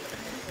हुन्छ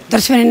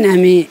दर्शक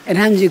हामी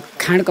रामजी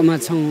खाँडकोमा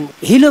छौँ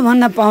हिलो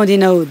भन्न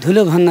पाउँदैनौँ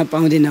धुलो भन्न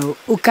पाउँदैनौँ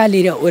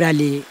उकाली र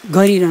ओह्राली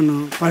गरिरहनु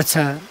पर्छ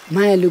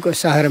मायालुको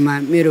सहरमा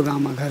मेरो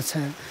गाउँमा घर छ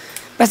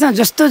वास्तवमा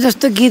जस्तो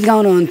जस्तो गीत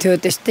गाउनुहुन्थ्यो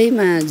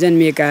त्यस्तैमा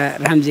जन्मिएका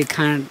रामजी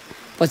खाँड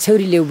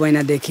पछ्यौरी लेउ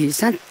बैनादेखि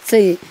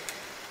साँच्चै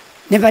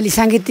नेपाली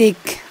साङ्गीतिक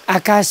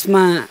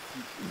आकाशमा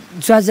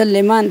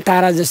ज्वाजल्यमान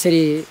तारा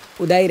जसरी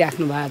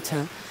उदाइराख्नु भएको छ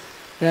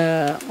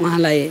र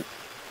उहाँलाई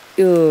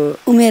यो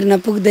उमेर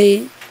नपुग्दै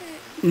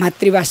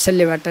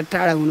मातृवात्सल्यबाट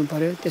टाढा हुनु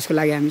पर्यो त्यसको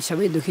लागि हामी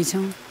सबै दुखी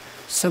छौँ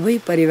सबै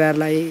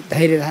परिवारलाई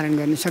धैर्य धारण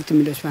गर्ने शक्ति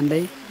मिलोस्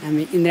भन्दै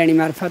हामी इन्द्राणी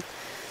मार्फत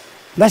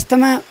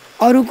वास्तवमा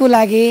अरूको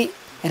लागि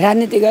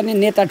राजनीति गर्ने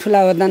नेता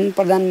ठुला होदान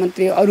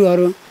प्रधानमन्त्री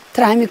अरू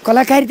तर हामी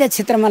कलाकारिता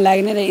क्षेत्रमा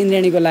लाग्ने र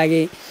इन्द्राणीको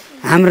लागि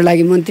हाम्रो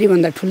लागि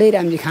मन्त्रीभन्दा ठुलै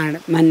रामजी खाँड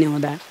मान्ने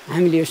हुँदा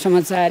हामीले यो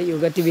समाचार यो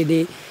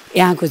गतिविधि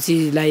यहाँको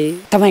चिजलाई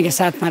तपाईँका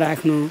साथमा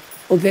राख्नु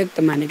उपयुक्त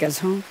मानेका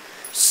छौँ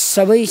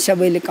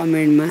सबैले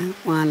कमेन्टमा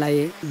उहाँलाई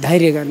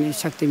धैर्य गर्ने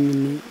शक्ति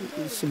मिल्ने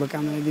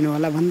शुभकामना दिनु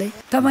होला भन्दै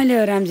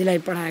तपाईँले रामजीलाई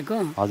पढाएको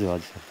हजुर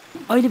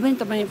अहिले पनि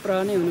तपाईँ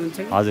पढाउनै हुनुहुन्छ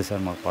हजुर सर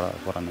म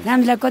पढाउने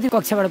रामजीलाई कति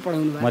कक्षाबाट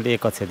पढाउनु भयो मैले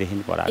 1 कक्षादेखि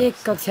पढाएको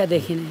 1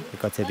 कक्षादेखि नै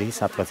 1 कक्षादेखि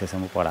 7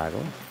 कक्षासम्म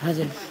पढाएको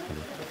हजुर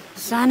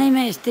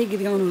सानैमा यस्तै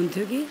गीत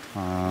गाउनुहुन्थ्यो कि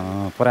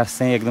प्रयास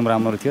चाहिँ एकदम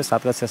राम्रो थियो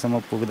 7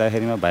 कक्षासम्म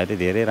पुग्दाखेरिमा भाइले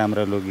धेरै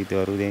राम्रो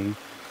लोकगीतहरू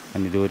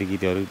अनि दोहोरी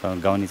गीतहरू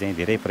गाउने चाहिँ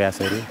धेरै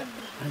प्रयासहरू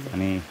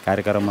अनि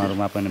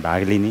कार्यक्रमहरूमा पनि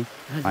भाग लिने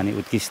अनि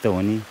उत्कृष्ट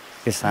हुने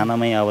त्यो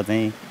सानोमै अब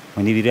चाहिँ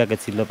हुने बिरुवाको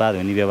चिल्लोपात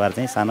हुने व्यवहार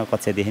चाहिँ सानो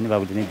कक्षादेखि नै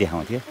बाबुले नै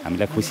देखाउँथ्यो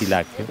हामीलाई खुसी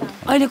लाग्थ्यो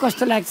अहिले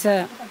कस्तो लाग्छ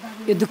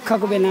यो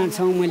दुःखको बेला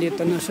छौँ मैले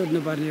त नसोध्नु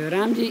पर्ने हो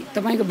रामजी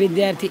तपाईँको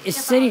विद्यार्थी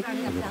यसरी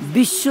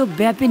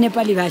विश्वव्यापी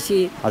नेपाली भाषी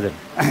हजुर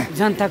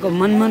जनताको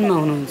मनमनमा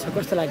हुनुहुन्छ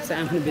कस्तो लाग्छ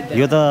आफ्नो विद्यार्थी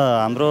यो त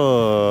हाम्रो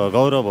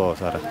गौरव हो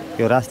सर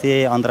यो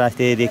राष्ट्रिय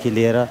अन्तर्राष्ट्रियदेखि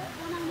लिएर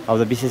अब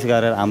त विशेष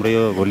गरेर हाम्रो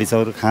यो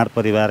घोलीचौर खाँड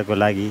परिवारको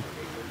लागि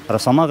र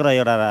समग्र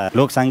एउटा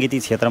लोक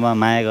साङ्गीतिक क्षेत्रमा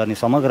माया गर्ने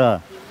समग्र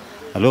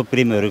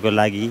लोकप्रेमीहरूको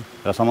लागि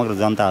र समग्र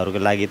जनताहरूको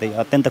लागि त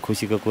अत्यन्त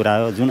खुसीको कुरा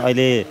हो जुन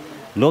अहिले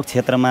लोक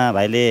क्षेत्रमा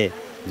भाइले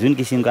जुन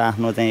किसिमको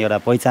आफ्नो चाहिँ एउटा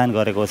पहिचान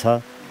गरेको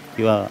छ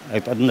यो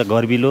अत्यन्त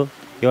गर्विलो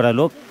एउटा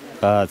लोक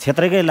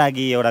क्षेत्रकै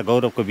लागि एउटा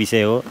गौरवको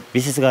विषय हो।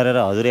 विशेष गरेर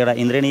हजुर एउटा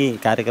इन्द्रेणी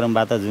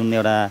कार्यक्रमबाट जुन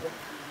एउटा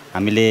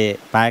हामीले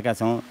पाएका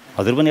छौँ,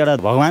 हजुर पनि एउटा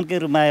भगवान्कै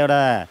रूपमा एउटा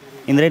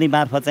इन्द्रेणी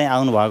मार्फत चाहिँ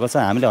आउनुभएको छ।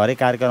 हामीले हरेक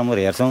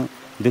कार्यक्रमहरू हेर्छौँ,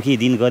 दुखी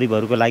दिन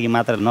गरिबहरूको लागि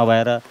मात्र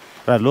नभएर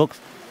एउटा लोक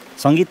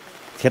सङ्गीत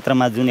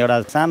क्षेत्रमा जुन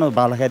एउटा सानो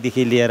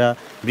बालकदेखि लिएर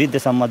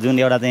वृद्धसम्म जुन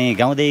एउटा चाहिँ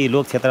गाउँदै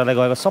लोक क्षेत्रलाई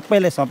गएको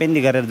सबैले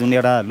समेट्ने गरेर जुन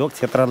एउटा लोक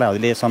क्षेत्रलाई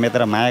हजुरले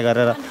समेटेर माया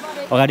गरेर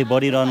अगाडि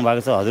बढिरहनु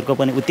भएको छ, हजुरको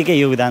पनि उत्तिकै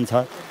योगदान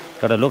छ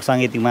एउटा लोक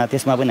साङ्गीतिकमा।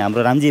 त्यसमा पनि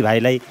हाम्रो रामजी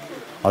भाइलाई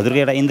हजुरको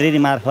एउटा इन्द्रेणी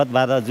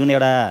मार्फतबाट जुन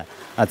एउटा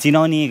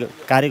चिनाउने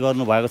कार्य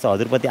गर्नुभएको छ,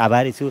 हजुरप्रति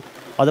आभारी छु।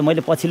 अझ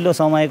मैले पछिल्लो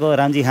समयको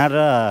रामजी खाँड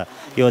र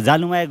यो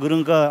जालुमाया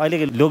गुरुङको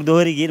अहिलेको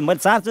लोकदोहोरी गीत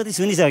मैले 4 चोटि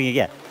सुनिसकेँ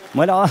क्या।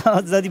 मैले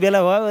जति बेला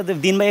भयो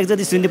दिनमा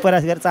एकचोटि सुन्ने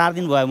प्रयास गरेँ, 4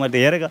 दिन भयो मैले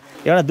हेरेको।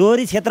 एउटा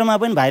दोहोरी क्षेत्रमा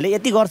पनि भाइले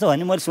यति गर्छ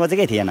भन्ने मैले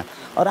सोचेकै थिएन।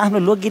 अरू आफ्नो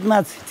लोकगीतमा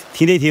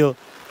थिँदै थियो,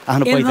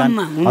 आफ्नो पहिचान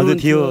हजुर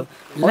थियो।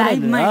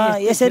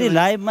 यसरी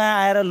लाइभमा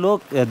आएर लोक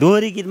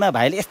दोहोरी गीतमा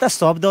भाइले यस्ता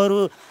शब्दहरू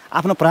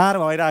आफ्नो प्रहार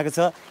भइरहेको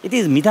छ,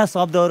 यति मिठा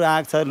शब्दहरू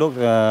आएको छ लोक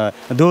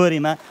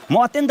दोहोरीमा। म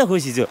अत्यन्त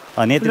खुसी छु।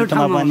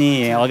 नेतृत्वमा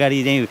पनि अगाडि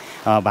चाहिँ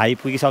भाइ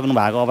पुगिसक्नु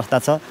भएको अवस्था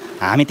छ।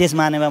 हामी त्यस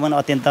मानेमा पनि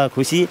अत्यन्त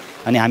खुसी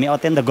अनि हामी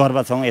अत्यन्त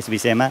गर्व छौँ यस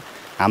विषयमा।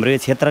 हाम्रो यो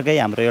क्षेत्रकै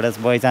हाम्रो एउटा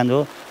पहिचान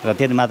हो र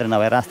त्यति मात्र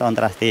नभएर राष्ट्र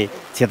अन्तर्राष्ट्रिय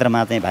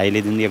क्षेत्रमा चाहिँ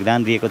भाइले जुन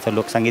योगदान दिएको छ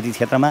लोक साङ्गीतिक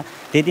क्षेत्रमा,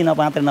 त्यति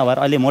मात्र नभएर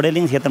अहिले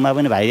मोडेलिङ क्षेत्रमा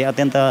पनि भाइले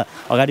अत्यन्त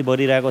अगाडि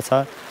बढिरहेको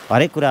छ।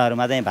 हरेक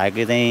कुराहरूमा चाहिँ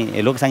भाइको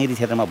चाहिँ लोक साङ्गीतिक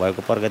क्षेत्रमा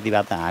भएको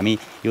प्रगतिबाट हामी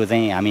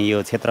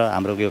यो क्षेत्र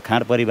हाम्रो यो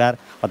खाँड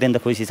परिवार अत्यन्त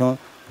खुसी छौँ।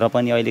 र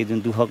पनि अहिले जुन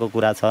दुःखको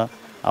कुरा छ,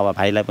 अब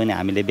भाइलाई पनि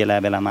हामीले बेला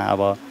बेलामा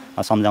अब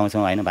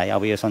सम्झाउँछौँ होइन भाइ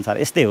अब यो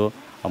संसार यस्तै हो,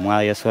 अब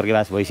उहाँ यो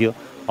स्वर्गवास भइसक्यो,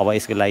 अब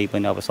यसको लागि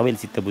पनि अब सबैले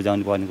चित्त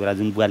बुझाउनु पर्ने कुरा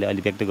जुन बुवाले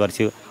अलि व्यक्त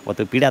गर्छियो, अब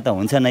त्यो पीडा त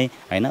हुन्छ नै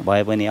होइन,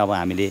 भए पनि अब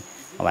हामीले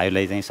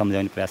भाइलाई चाहिँ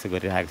सम्झाउने प्रयास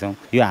गरिरहेका छौँ।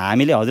 यो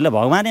हामीले हजुरलाई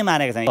भगवानै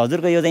मानेका छौँ।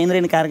 हजुरको यो चाहिँ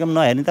इन्द्रेणी कार्यक्रम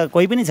नहेर्ने त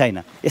कोही पनि छैन।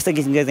 यस्तो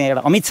किसिमको चाहिँ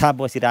एउटा अमित छाप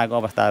बसिरहेको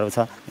अवस्थाहरू छ।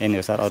 यही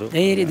हो सर। अरू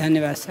धेरै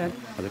धन्यवाद सर।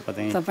 हजुरको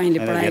चाहिँ तपाईँले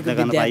पढाएको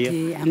विद्यार्थी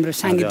हाम्रो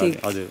साङ्गीतिक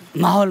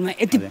माहौलमा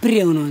यति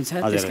प्रिय हुनुहुन्छ,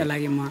 त्यसका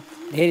लागि म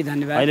धेरै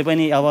धन्यवाद। अहिले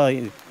पनि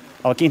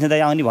अब किन दाइ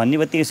आउने भन्ने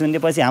बित्तिकै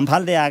सुनेपछि हाम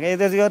फाल्दै आएको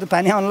त्यसो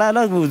पानी आउनुला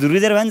ल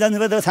रुजेर भए पनि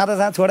जानुभयो,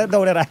 साथ छोडेर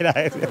दौडेर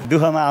आइरहेको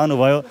दुःखमा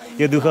आउनुभयो।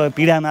 यो दुःख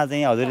पीडामा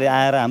चाहिँ हजुरले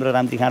आएर हाम्रो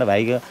रामजी खाँड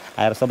भाइको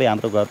आएर सबै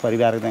हाम्रो घर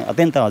परिवार चाहिँ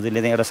अत्यन्त हजुरले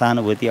चाहिँ एउटा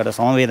सहानुभूति एउटा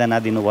संवेदना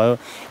दिनुभयो।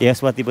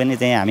 यसप्रति पनि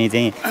चाहिँ हामी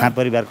चाहिँ खाँड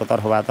परिवारको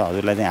तर्फबाट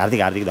हजुरलाई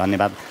चाहिँ हार्दिक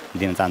धन्यवाद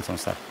दिन चाहन्छौँ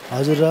सर।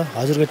 हजुर र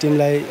हजुरको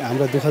टिमलाई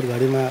हाम्रो दुःखद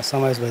घडीमा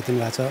समावेश भइदिनु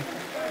भएको छ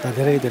र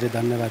धेरै धेरै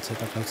धन्यवाद छ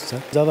तपाईँको सर।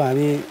 जब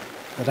हामी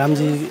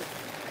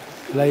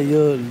रामजीलाई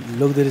यो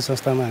लोकदोहोरी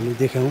संस्थामा हामी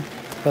देख्यौँ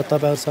र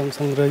तपाईँहरू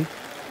सँगसँगै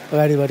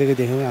अगाडि बढेको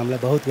देख्यौँ, हामीलाई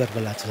बहुत गर्व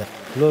लाग्छ सर।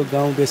 लोक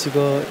गाउँ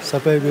बेसीको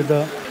सबै वृद्ध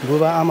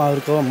बुबा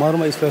आमाहरूको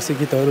मर्मस्पर्शी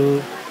गीतहरू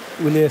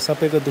उसले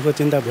सबैको दुःख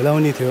चिन्ता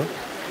भुलाउने थियो।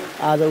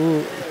 आज ऊ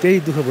त्यही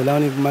दुःख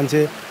भुलाउने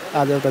मान्छे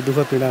आज एउटा दुःख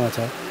पीडामा छ।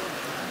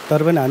 तर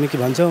पनि हामी के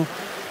भन्छौँ,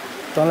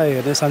 तँलाई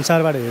हेर्ने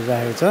संसारबाट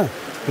हेरिरहेको छ,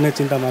 कुनै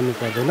चिन्ता मान्नु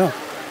पर्दैन।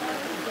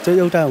 त्यो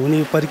एउटा हुने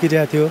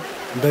प्रक्रिया थियो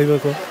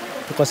दैवको,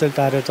 त्यो कसैले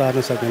टारेर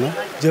चार्न सकेन।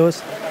 जे होस्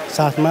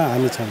साथमा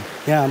हामी छौँ।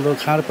 यहाँ हाम्रो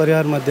खाँड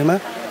परिवार मध्येमा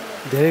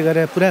धेरै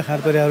गरेर पुरा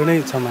खाँड परिवार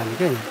नै छौँ हामी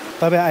क्या।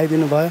 तपाईँ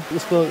आइदिनु भयो,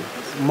 उसको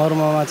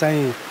मर्ममा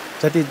चाहिँ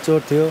जति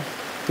चोट थियो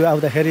त्यो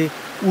आउँदाखेरि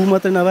ऊ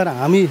मात्रै नभएर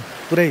हामी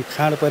पुरै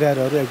खाँड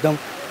परिवारहरू एकदम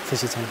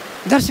खुसी छौँ।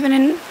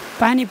 दर्शकबिन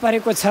पानी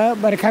परेको छ,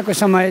 बर्खाको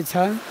समय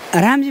छ।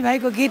 रामजी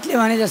भाइको गीतले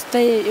भने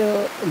जस्तै यो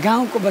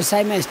गाउँको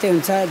बसाइमा यस्तै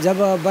हुन्छ,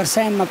 जब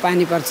वर्षायाममा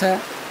पानी पर्छ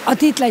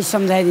अतीतलाई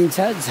सम्झाइदिन्छ,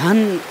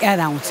 झन् याद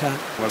आउँछ।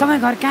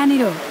 तपाईँ घर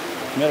कहाँनिर हो?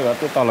 मेरो घर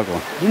चाहिँ तलको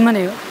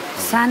हिम्मनै हो।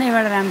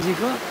 सानैबाट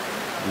रामजीको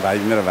भाइ,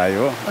 मेरो भाइ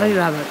हो।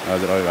 अभिभावक?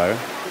 हजुर अभिभावक।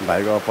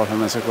 भाइको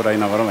पर्फर्मेन्सको कुरै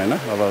नगरौँ होइन,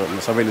 अब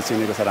सबैले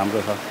चिनेको छ,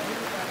 राम्रो छ।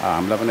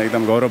 हामीलाई पनि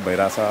एकदम गौरव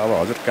भइरहेछ। अब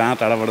हजुर कहाँ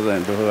टाढाबाट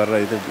दुःख गरेर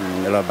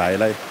एउटा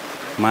भाइलाई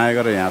माया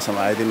गरेर यहाँसम्म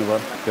आइदिनु भयो,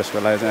 त्यसको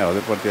लागि चाहिँ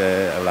हजुरप्रति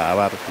एउटा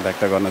आभार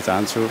व्यक्त गर्न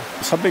चाहन्छु।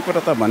 सबै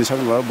कुरा त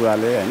भनिसक्नुभयो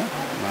बुवाले होइन,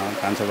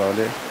 कान्छो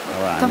बाउले।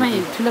 अब तपाईँ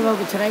ठुलो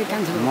बाउको छोरा कि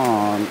कान्छो? म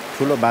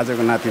ठुलो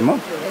बाजेको नाति, म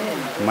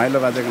माइलो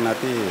बाजेको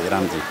नाति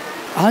रामजी।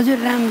 हजुर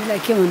रामजीलाई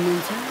के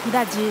भन्नुहुन्छ?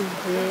 दाजु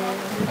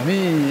हामी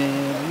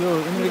यो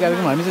इन्द्रेणी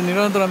कार्यक्रम हामी चाहिँ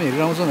निरन्तर हामी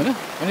हेरेर आउँछौँ होइन।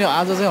 अनि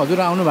आज चाहिँ हजुर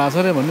आउनु भएको छ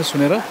अरे भन्ने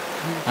सुनेर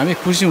हामी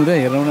खुसी हुँदै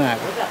हेरेर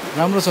आएको।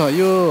 राम्रो छ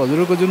यो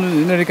हजुरको जुन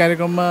इन्द्रेणी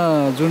कार्यक्रममा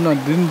जुन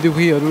दिन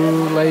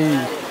दुखीहरूलाई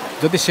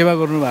जति सेवा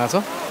गर्नुभएको छ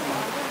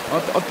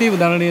अति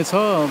उदाहरणीय छ।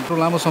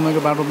 लामो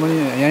समयको बाटो पनि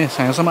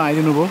यहाँसम्म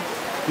आइदिनु भयो।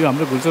 यो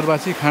हाम्रो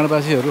घुल्चोरवासी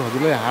खाँडवासीहरू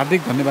हजुरलाई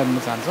हार्दिक धन्यवाद दिन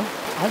चाहन्छ।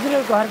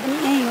 हजुरको घर पनि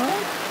यहीँ हो?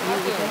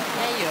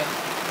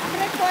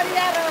 हाम्रै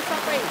परिवार हो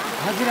सबै।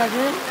 हजुर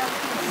हजुर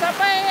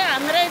सबै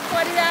हाम्रै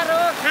परिवार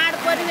हो, खाँड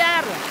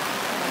परिवार।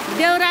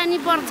 देउरानी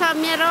पर्छ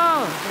मेरो,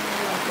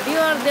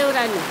 दिवर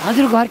देउरानी।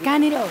 हजुर घर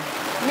कहाँनिर हो?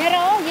 मेरो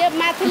हो यो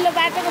माथिल्लो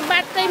बाटोको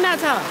बाटैमा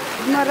छ।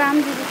 म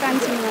रामजीको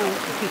कान्छी हो।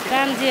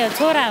 रामजी हो,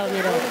 छोरा हो,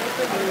 मेरो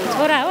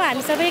छोरा हो।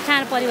 हामी सबै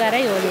खाँड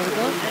परिवारै हो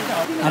मेरो।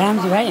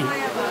 रामजी भाइ,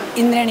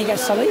 इन्द्रेणीका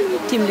सबै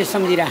टिमले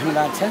सम्झिराख्नु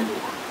भएको छ।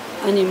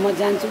 अनि म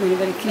जान्छु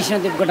भनेपछि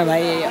कृष्णदेव गोटा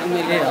भाइ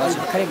मेरो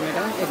भर्खरै भेट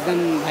एकदम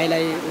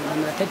भाइलाई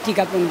भन्नुभएको थियो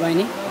टिकापुन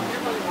बहिनी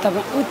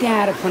तपाईँ ऊ त्यहाँ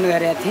आएर फोन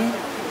गरेका थिएँ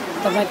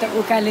तपाईँ त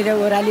उकाली र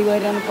ओह्राली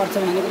गरिरहनु पर्छ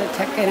भनेको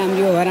ठ्याक्कै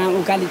राम्रो हो र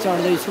उकाली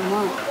चढ्दैछु म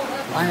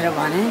भनेर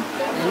भने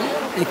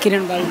होइन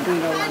किरण बाबु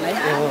उहाँलाई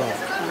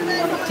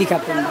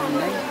टिकापुन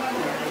बहिनीलाई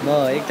म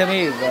एकदमै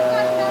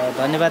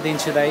धन्यवाद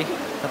दिन्छु दाइ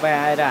तपाईँ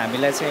आएर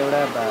हामीलाई चाहिँ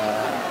एउटा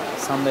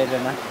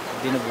सम्वेदना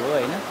दिनुभयो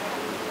होइन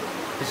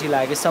खुसी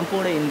लाग्यो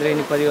सम्पूर्ण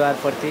इन्द्रेणी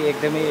परिवारप्रति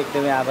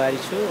एकदमै आभारी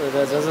छु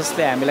र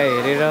जसले हामीलाई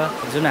हेरेर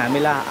जुन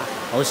हामीलाई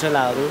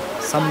हौसलाहरू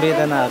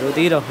सम्वेदनाहरू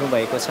दिइराख्नु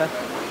भएको छ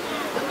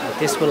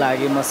त्यसको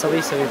लागि म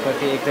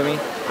सबैप्रति एकदमै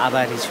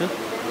आभारी छु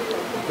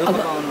दुःख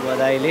पाउनुभयो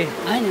दाइले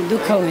होइन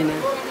दुःख होइन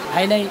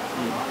भाइलाई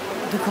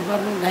दुःख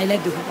पर्नु भाइलाई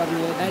दुःख पर्नु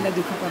हो दाइलाई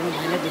दुःख पर्नु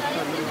भाइलाई दुःख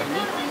पर्नु होइन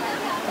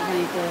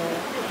तपाईँको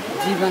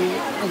जीवन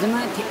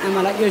अझमाथि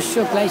आमालाई यो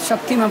शोकलाई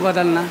शक्तिमा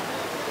बदल्न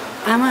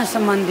आमा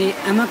सम्बन्धी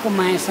आमाको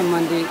माया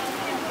सम्बन्धी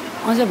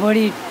अझ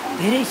बढी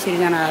धेरै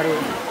सिर्जनाहरू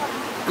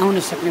आउन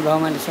सक्ने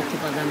भगवान्ले शक्ति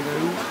प्रदान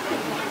गरून्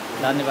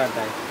धन्यवाद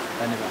दाइ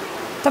धन्यवाद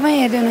तपाईँ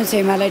हेर्दै हुनुहुन्छ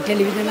हिमालय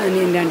टेलिभिजन अनि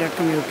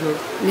Indreni.com युट्युब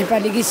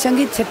नेपाली गीत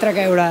सङ्गीत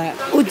क्षेत्रका एउटा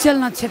उज्जवल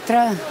नक्षत्र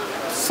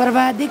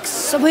सर्वाधिक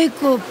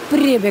सबैको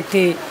प्रिय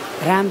व्यक्ति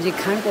रामजी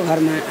खाँडको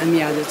घरमा हामी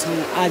आज छौँ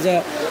आज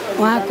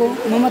उहाँको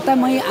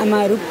ममतामयी आमा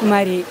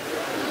रूपकुमारी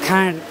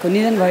खाँडको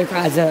निधन भएको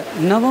आज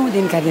 9औं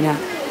दिनका दिन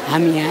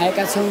हामी यहाँ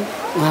आएका छौँ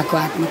उहाँको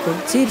आत्माको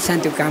चिर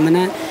शान्तिको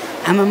कामना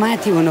आमा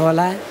माथि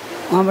हुनुहोला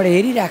उहाँबाट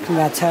हेरिराख्नु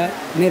भएको छ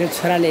मेरो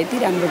छोराले यति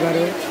राम्रो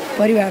गर्यो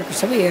परिवारको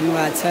सबै हेर्नु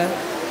भएको छ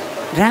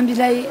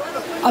रामजीलाई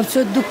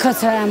अफसोस दुःख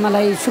छ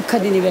आमालाई सुख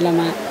दिने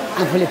बेलामा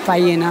आफूले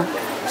पाइएन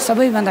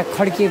सबैभन्दा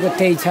खड्किएको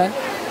त्यही छ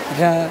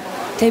र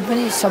त्यही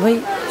पनि सबै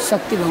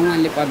शक्ति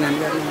भगवान्ले प्रदान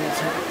गर्नुहुनेछ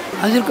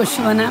हजुरको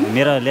शुभ नाम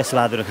मेरो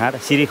लेसबहादुर खाँड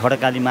श्री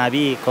खड्काली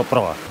माविको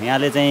प्रभ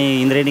यहाँले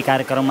चाहिँ इन्द्रेणी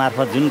कार्यक्रम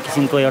मार्फत जुन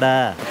किसिमको एउटा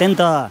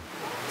अत्यन्त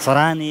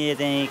सराहनीय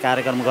चाहिँ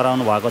कार्यक्रम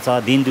गराउनु भएको छ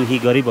दिन दुखी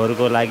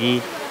गरिबहरूको लागि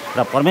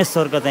र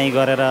परमेश्वरको चाहिँ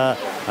गरेर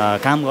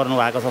काम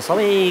गर्नुभएको छ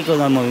सबैको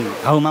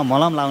घाउमा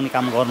मलम लाउने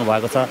काम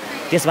गर्नुभएको छ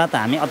त्यसबाट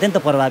हामी अत्यन्त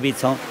प्रभावित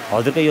छौँ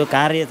हजुरको यो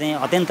कार्य चाहिँ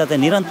अत्यन्त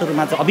चाहिँ निरन्तर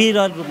रूपमा चाहिँ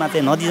अविरल रूपमा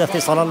चाहिँ नदी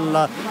जस्तै सरल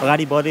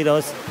अगाडि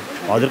बढिरहोस्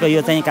हजुरको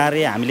यो चाहिँ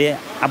कार्य हामीले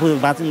आफू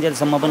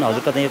बाँचुन्जेलसम्म पनि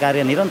हजुरको चाहिँ यो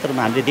कार्य निरन्तर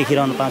रूपमा हामीले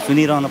देखिरहनु पाऊँ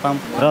सुनिरहनु पाऊँ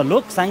र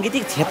लोक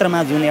साङ्गीतिक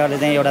क्षेत्रमा जुन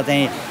एउटा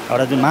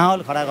जुन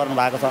माहौल खडा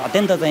गर्नुभएको छ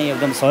अत्यन्त चाहिँ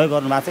एकदम सहयोग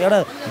गर्नुभएको छ एउटा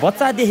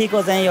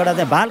बच्चादेखिको चाहिँ एउटा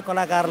चाहिँ बाल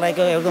कलाकारलाई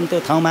एकदम त्यो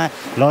ठाउँमा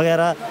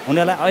लगेर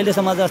उनीहरूलाई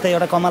अहिलेसम्म जस्तै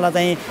एउटा कमला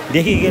चाहिँ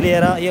देखि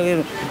लिएर यो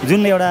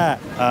जुन एउटा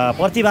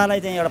प्रतिभालाई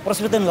चाहिँ एउटा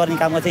प्रस्फुटन गर्ने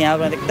काममा चाहिँ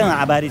यहाँबाट एकदम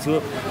आभारी छु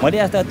मैले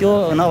यस्तो त्यो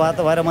नभए त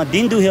भएर म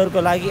दिन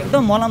दुखीहरूको लागि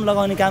एकदम मलम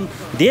लगाउने काम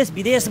देश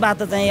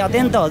विदेशबाट चाहिँ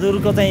अत्यन्त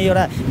हजुरको चाहिँ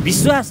एउटा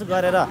विश्वास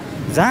गरेर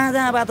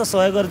जहाँबाट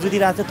सहयोगहरू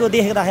जुटिरहेको छ त्यो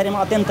देख्दाखेरि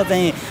म अत्यन्त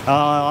चाहिँ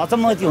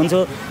अचम्मित हुन्छु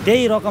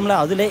त्यही रकमलाई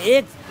हजुरले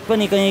एक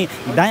पनि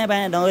कहीँ दायाँ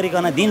बायाँ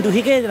नगरिकन दिन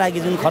दुखीकै लागि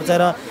जुन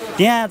खर्चेर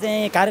त्यहाँ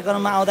चाहिँ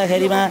कार्यक्रममा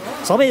आउँदाखेरिमा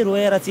सबै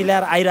रोएर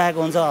चिल्लाएर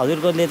आइरहेको हुन्छ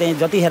हजुरकोले चाहिँ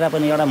जतिखेर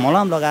पनि एउटा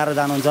मलम लगाएर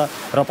जानुहुन्छ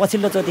र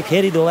पछिल्लोचोटि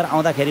फेरि दोहोर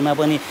आउँदाखेरिमा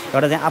पनि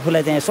एउटा चाहिँ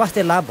आफूलाई चाहिँ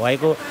स्वास्थ्य लाभ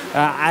भएको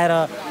आएर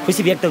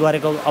खुसी व्यक्त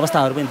गरेको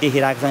अवस्थाहरू पनि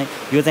देखिरहेको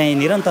छ यो चाहिँ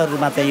निरन्तर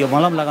रूपमा चाहिँ यो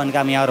मलम लगाउने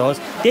काम यहाँहरू होस्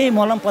त्यही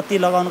मलम पत्ती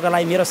लगाउनुको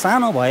लागि मेरो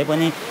सानो भए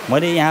पनि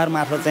मैले यहाँहरू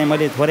मार्फत चाहिँ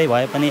मैले थोरै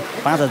भए पनि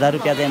 5,000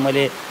 रुपियाँ चाहिँ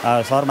मैले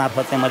सर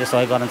मार्फत चाहिँ मैले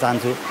सहयोग गर्न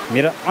चाहन्छु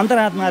मेरो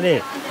अन्तरात्माले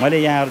मैले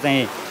यहाँहरू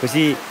चाहिँ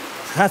खुसी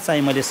खास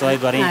चाहिँ मैले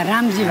सहयोग गरेँ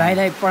रामजी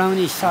भाइलाई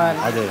पढाउने सर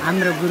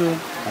हाम्रो गुरु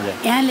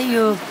यहाँले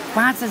यो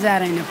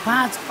 5,000 होइन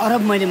 5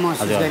 अरब मैले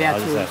महसुस गरेको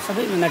छु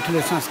सबैभन्दा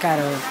ठुलो संस्कार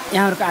हो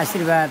यहाँहरूको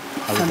आशीर्वाद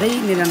सधैँ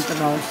निरन्तर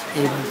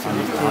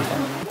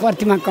रहोस्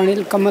प्रतिमा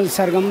कणेल कमल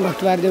सरगम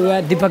भक्तबार देउवा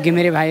दीपक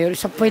घिमिरे भाइहरू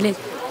सबैले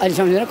अहिले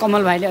सम्झेर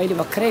कमल भाइले अहिले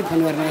भर्खरै फोन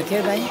गर्नुभएको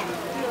थियो भाइ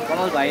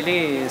कमल भाइले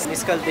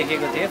मिसकल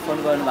देखेको थिएँ फोन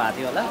गर्नुभएको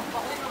थियो होला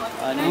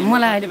अनि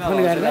मलाई अहिले फोन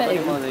गरेर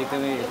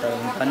एकदमै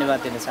धन्यवाद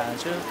दिन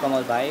चाहन्छु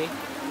कमल भाइ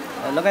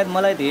लगायत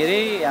मलाई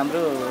धेरै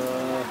हाम्रो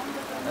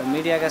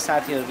मिडियाका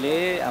साथीहरूले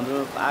हाम्रो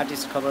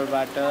आर्टिस्ट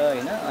खबरबाट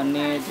होइन अन्य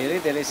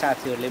धेरै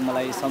साथीहरूले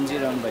मलाई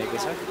सम्झिरहनु भएको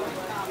छ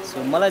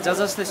सो मलाई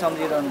जसले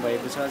सम्झिरहनु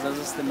भएको छ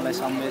जसले मलाई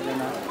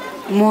सम्वेदना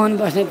मोहन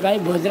बस्नेत भाइ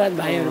भोजराज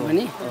भाइहरू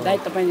पनि दाइ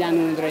तपाईँ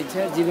जानुहुँदो रहेछ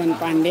जीवन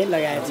पाण्डे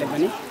लगायतले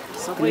पनि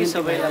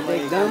सबैलाई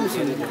एकदम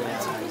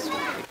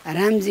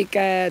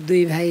रामजीका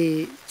 2 भाइ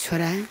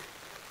छोरा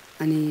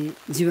अनि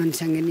जीवन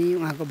सङ्गिनी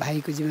उहाँको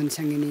भाइको जीवन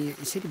सङ्गिनी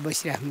यसरी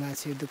बसिराख्नु भएको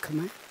छ यो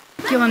दुःखमा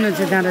के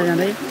भन्नुहुन्छ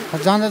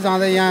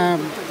जाँदा यहाँ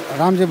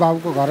रामजी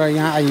बाबुको घर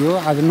यहाँ आइयो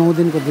आज 9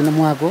 दिनको दिन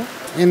उहाँको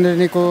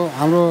इन्द्रेणीको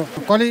हाम्रो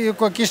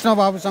कलियुगको कृष्ण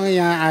बाबुसँग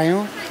यहाँ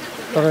आयौँ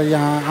तर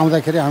यहाँ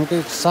आउँदाखेरि हामीको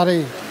साह्रै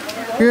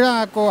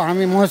पीडाको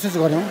हामी महसुस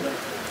गऱ्यौँ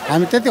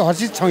हामी त्यति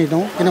हर्षित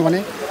छैनौँ किनभने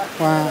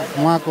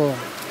उहाँको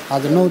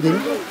आज 9 दिन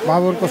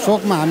बाबुहरूको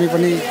शोकमा हामी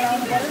पनि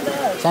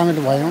सामेल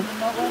भयौँ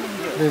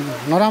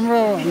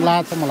नराम्रो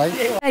लाग्छ मलाई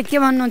के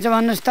भन्नुहुन्छ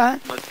भन्नुहोस् त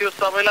त्यो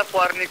सबैलाई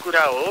पर्ने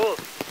कुरा हो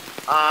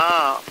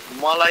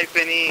मलाई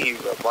पनि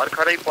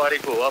भर्खरै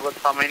परेको हो अब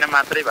 6 महिना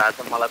मात्रै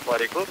भएको छ मलाई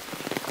परेको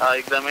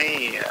एकदमै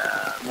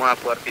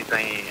उहाँप्रति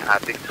चाहिँ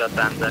हार्दिक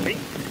श्रद्धाञ्जली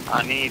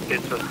अनि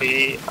त्यसपछि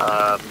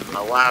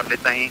उहाँहरूले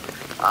चाहिँ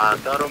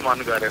डरो मन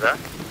गरेर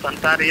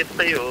संसार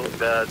यस्तै हो,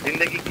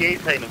 जिन्दगी केही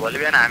छैन, भोलि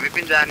बिहान हामी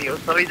पनि जाने हो,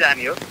 सबै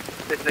जाने हो,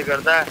 त्यसले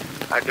गर्दा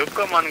ढुक्क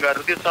मन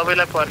गरेर त्यो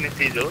सबैलाई पर्ने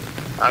चिज हो।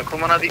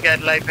 खुमन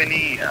अधिकारीलाई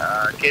पनि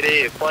के अरे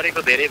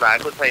परेको धेरै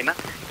भएको छैन,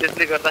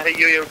 त्यसले गर्दाखेरि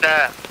यो एउटा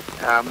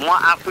म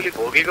आफूले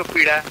भोगेको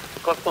पीडा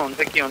कस्तो हुन्छ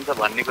के हुन्छ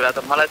भन्ने कुरा त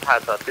मलाई थाहा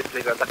छ, त्यसले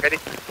गर्दाखेरि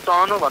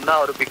सहनुभन्दा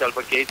अरू विकल्प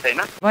केही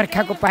छैन।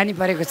 बर्खाको पानी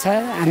परेको छ,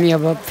 हामी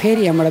अब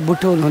फेरि यहाँबाट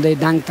बुटोल हुँदै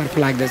दाङतर्फ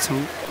लाग्दैछौँ।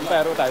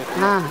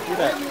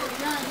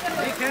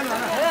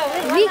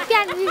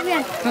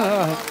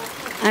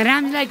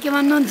 रामजीलाई के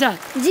भन्नुहुन्छ?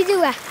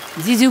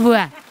 जिजु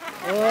बुवा।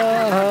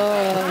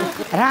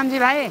 रामजी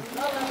भाइ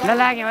ल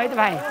लाग्यो है त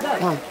भाइ?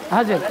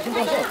 हजुर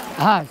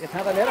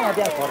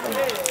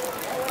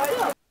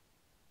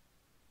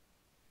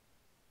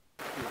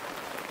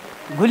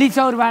गुली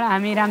चौरबाट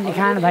हामी रामजी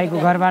खान भाइको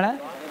घरबाट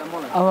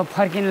अब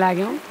फर्किन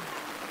लाग्यौँ।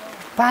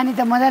 पानी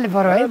त मजाले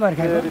पर्यो है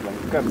बर्खाको।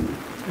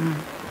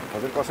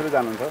 हजुर कसरी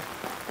जानुहुन्छ?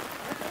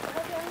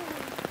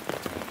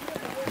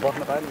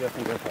 बस्न पाएन?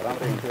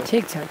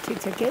 ठिक छ ठिक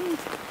छ केही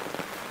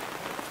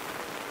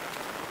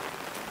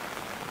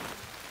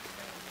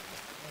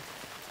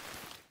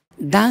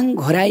दाङ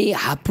घोराई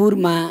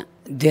हापुरमा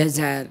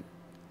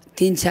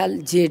 2003 साल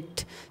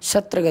जेठ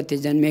 17 गते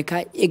जन्मेका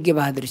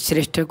यज्ञबहादुर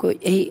श्रेष्ठको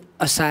यही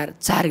असार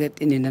 4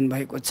 गते निधन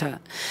भएको छ।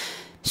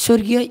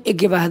 स्वर्गीय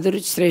यज्ञबहादुर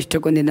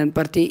श्रेष्ठको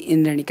निधनप्रति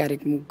इन्द्रणी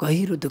कार्यक्रम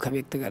गहिरो दुःख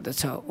व्यक्त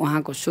गर्दछ।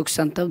 उहाँको शोक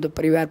सन्तप्त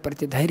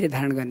परिवारप्रति धैर्य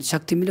धारण गर्ने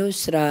शक्ति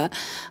मिलोस् र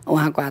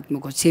उहाँको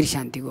आत्माको चिर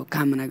शान्तिको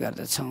कामना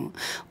गर्दछौँ।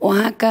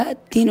 उहाँका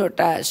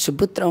 3वटा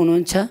सुपुत्र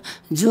हुनुहुन्छ,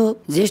 जो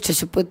ज्येष्ठ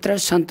सुपुत्र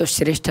सन्तोष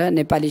श्रेष्ठ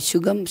नेपाली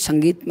सुगम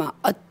सङ्गीतमा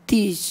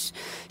अति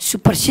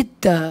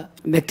सुप्रसिद्ध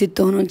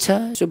व्यक्तित्व हुनुहुन्छ,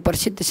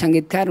 सुप्रसिद्ध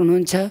सङ्गीतकार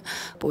हुनुहुन्छ।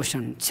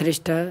 पोषण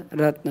श्रेष्ठ,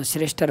 रत्न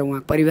श्रेष्ठ र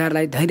उहाँ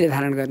परिवारलाई धैर्य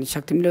धारण गर्ने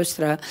शक्ति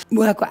मिलोस् र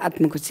उहाँको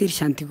आत्माको चिर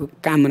शान्तिको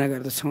कामना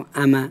गर्दछौँ।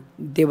 आमा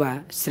देवा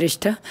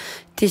श्रेष्ठ,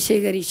 त्यसै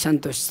गरी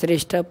सन्तोष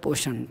श्रेष्ठ,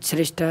 पोषण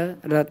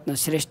श्रेष्ठ, रत्न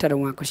श्रेष्ठ र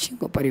उहाँको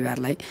सिङ्गो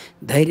परिवारलाई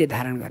धैर्य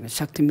धारण गर्ने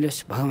शक्ति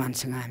मिलोस्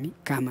भगवानसँग हामी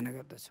कामना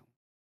गर्दछौँ।